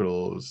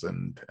hospitals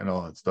and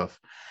all that stuff.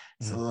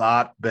 It's a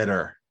lot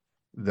better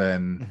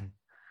than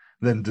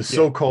the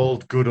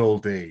so-called good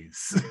old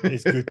days.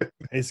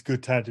 It's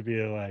good time to be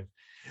alive.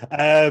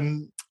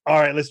 All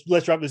right,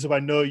 let's wrap this up. I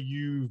know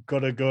you've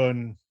got to go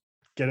and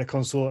get a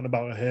consultant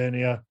about a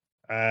hernia.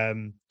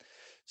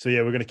 So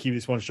yeah, we're going to keep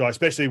this one short,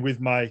 especially with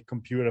my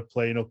computer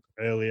playing up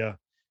earlier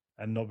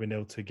and not being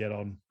able to get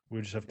on.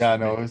 We'll just have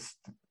to it's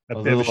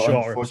a bit of a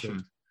shorter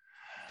episode.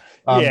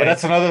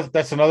 But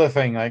that's another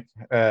thing. Like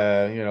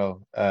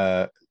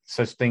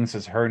such things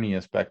as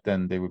hernias back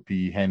then, they would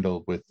be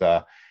handled with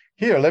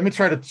here. Let me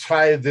try to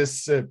tie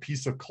this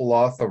piece of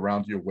cloth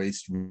around your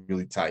waist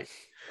really tight.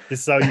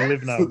 This is how you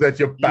live now. So that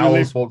your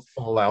bowels won't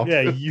fall out.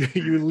 Yeah,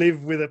 you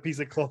live with a piece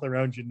of cloth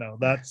around you now.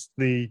 That's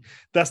the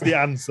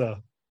answer.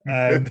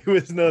 There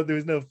was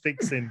no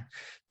fixing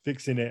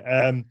it.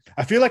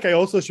 I feel like I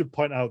also should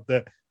point out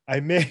that I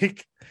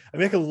make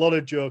a lot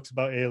of jokes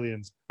about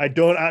aliens. I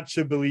don't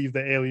actually believe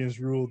that aliens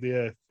ruled the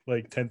earth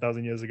like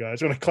 10,000 years ago. I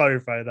just want to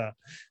clarify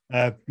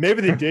that.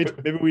 Maybe they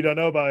did. Maybe we don't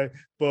know about it.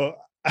 But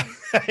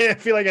I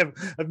feel like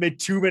I've made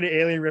too many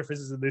alien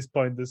references at this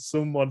point. There's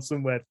someone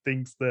somewhere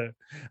thinks that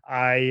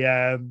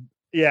I'm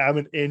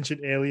an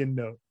ancient alien.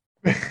 No,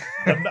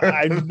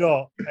 I'm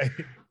not.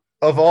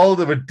 Of all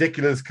the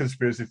ridiculous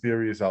conspiracy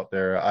theories out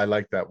there, I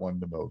like that one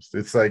the most.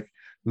 It's like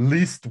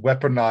least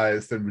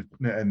weaponized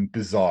and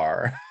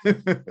bizarre. All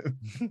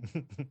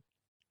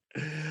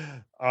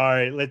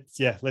right, let's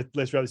wrap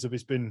this up.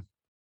 It's been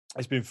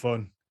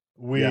fun.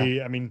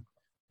 I mean,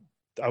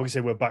 I would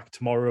say we're back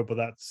tomorrow, but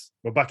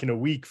we're back in a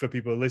week for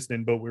people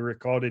listening, but we're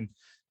recording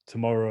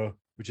tomorrow,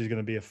 which is going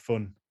to be a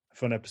fun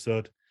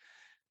episode.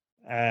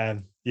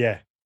 Everyone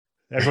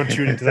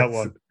tune into that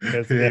one,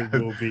 because it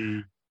will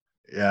be.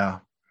 Yeah,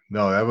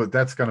 no,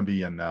 that's going to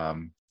be in.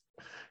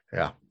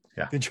 If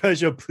you enjoy the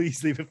show,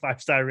 please leave a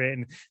 5-star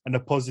rating and a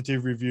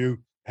positive review.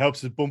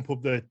 Helps us bump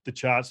up the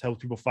charts,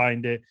 helps people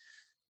find it.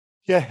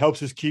 Yeah,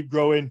 helps us keep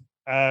growing.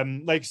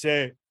 Like I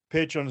say,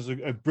 Patreon is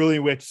a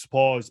brilliant way to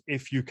support us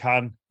if you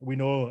can. We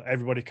know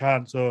everybody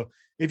can't. So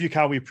if you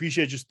can, we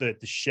appreciate just the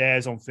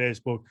shares on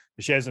Facebook,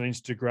 the shares on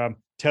Instagram,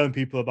 telling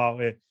people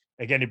about it.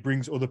 Again, it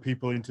brings other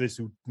people into this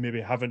who maybe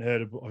haven't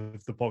heard of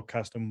the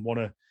podcast and want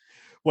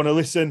to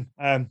listen.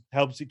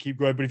 Helps it keep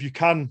growing. But if you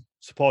can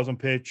support us on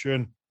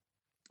Patreon,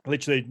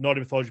 literally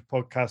Nordic Mythology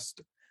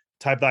Podcast,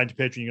 type that into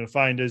Patreon, you're going to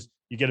find us.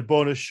 You get a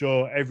bonus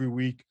show every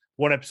week.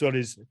 One episode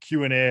is a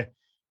Q&A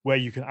where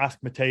you can ask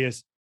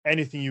Matthias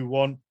anything you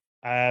want.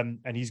 And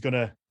he's going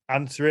to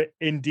answer it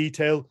in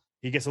detail.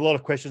 He gets a lot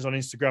of questions on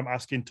Instagram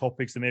asking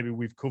topics that maybe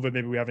we've covered,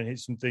 maybe we haven't hit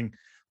something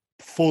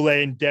full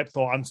in depth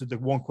or answered the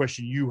one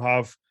question you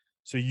have.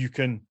 So you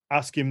can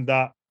ask him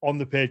that on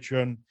the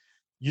Patreon.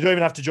 You don't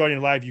even have to join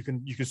in live. You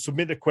can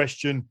submit the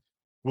question.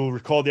 We'll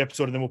record the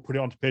episode and then we'll put it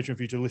onto Patreon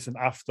for you to listen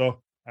after.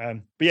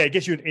 But yeah, it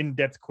gets you an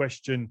in-depth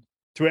question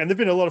to it. And they've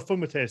been a lot of fun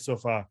with it so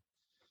far.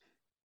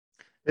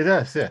 It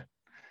does, yeah.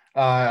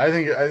 I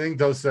think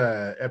those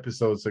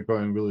episodes are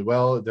going really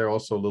well. They're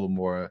also a little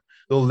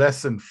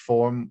less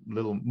informal, a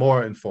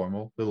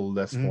little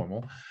less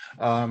formal.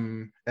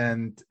 And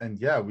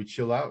yeah, we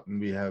chill out and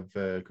we have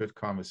good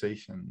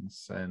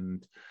conversations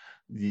and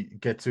you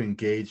get to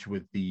engage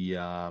with the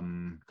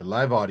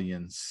live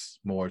audience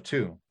more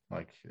too,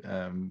 like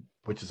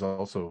which is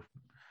also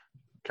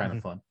kind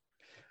of fun.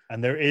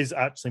 And there is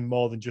actually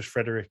more than just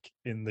Frederick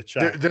in the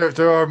chat.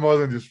 There are more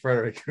than just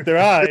Frederick. There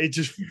are. It's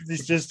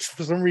just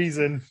for some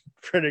reason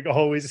Frederick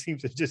always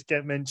seems to just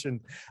get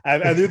mentioned.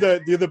 And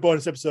the other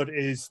bonus episode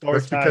is story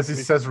That's time. because he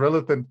says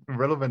relevant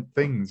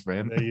things,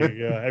 man. There you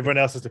go. Everyone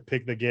else has to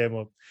pick the game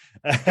up.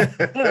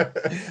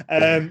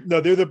 No,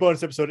 the other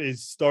bonus episode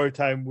is story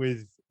time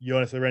with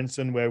Jonas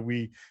Lorentzen, where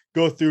we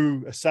go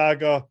through a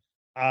saga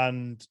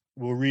and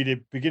we'll read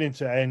it beginning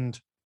to end.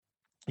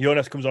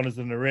 Jonas comes on as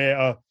the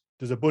narrator.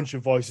 There's a bunch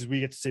of voices. We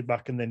get to sit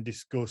back and then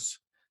discuss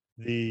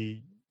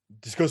it.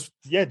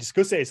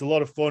 It's a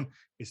lot of fun.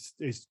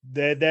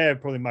 They're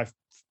probably my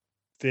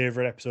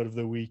favorite episode of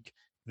the week.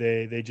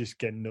 They just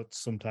get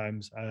nuts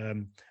sometimes.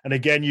 And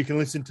again, you can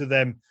listen to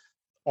them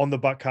on the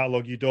back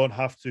catalog. You don't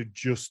have to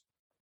just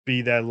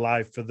be there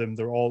live for them.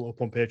 They're all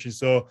up on Patreon.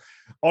 So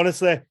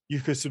honestly, you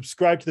could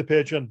subscribe to the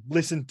Patreon,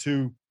 listen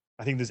to,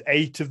 I think there's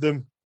 8 of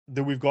them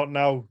that we've got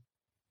now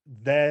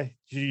there.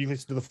 You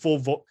listen to the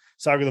full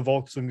Saga of the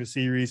Volsunga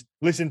series,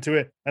 listen to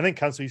it, and then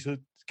cancel your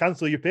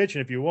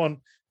Patreon if you want.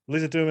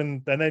 Listen to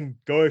them and then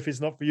go if it's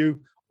not for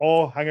you,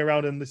 or hang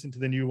around and listen to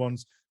the new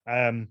ones.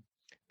 But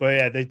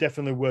yeah, they're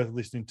definitely worth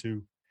listening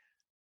to.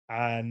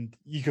 And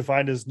you can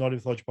find us Nordic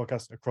Mythology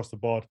Podcast across the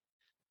board.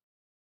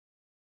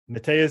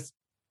 Mateus,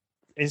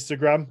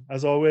 Instagram,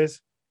 as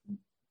always.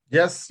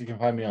 Yes, you can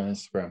find me on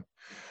Instagram.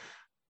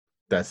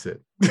 That's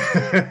it.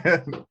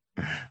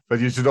 But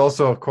you should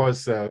also, of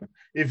course,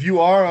 if you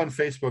are on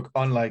Facebook,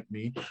 unlike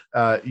me,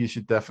 you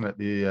should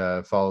definitely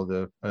follow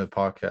the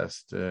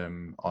podcast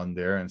on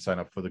there and sign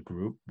up for the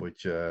group,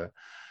 which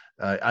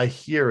I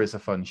hear is a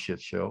fun shit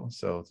show.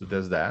 So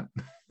there's that.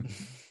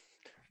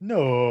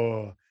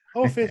 No,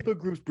 our Facebook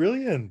group's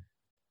brilliant.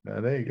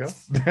 There you go.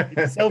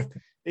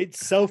 It's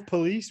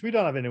self-police. We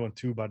don't have anyone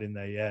too bad in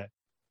there yet.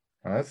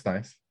 Oh, that's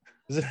nice.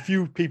 There's a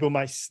few people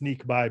might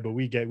sneak by, but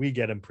we get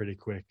them pretty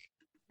quick.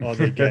 All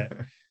they get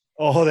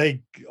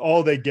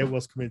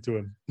what's coming to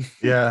them.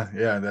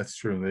 Yeah, that's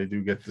true. They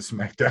do get the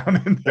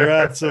smackdown in there.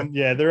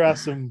 There are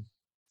some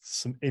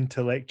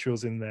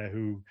intellectuals in there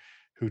who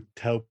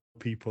tell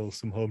people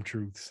some home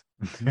truths,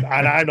 and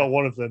I'm not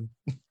one of them.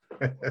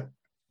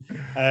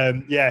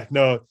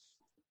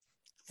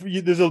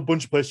 There's a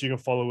bunch of places you can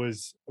follow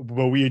us,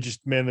 but we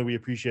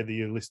appreciate that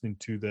you're listening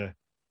to the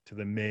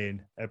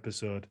main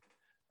episode,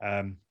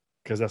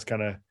 because that's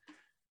kind of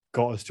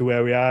got us to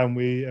where we are, and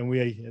we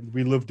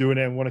love doing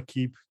it and want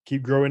to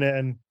keep growing it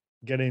and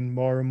getting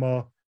more and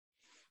more.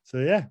 So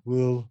yeah,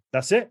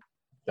 that's it.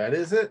 That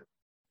is it.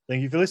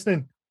 Thank you for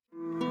listening.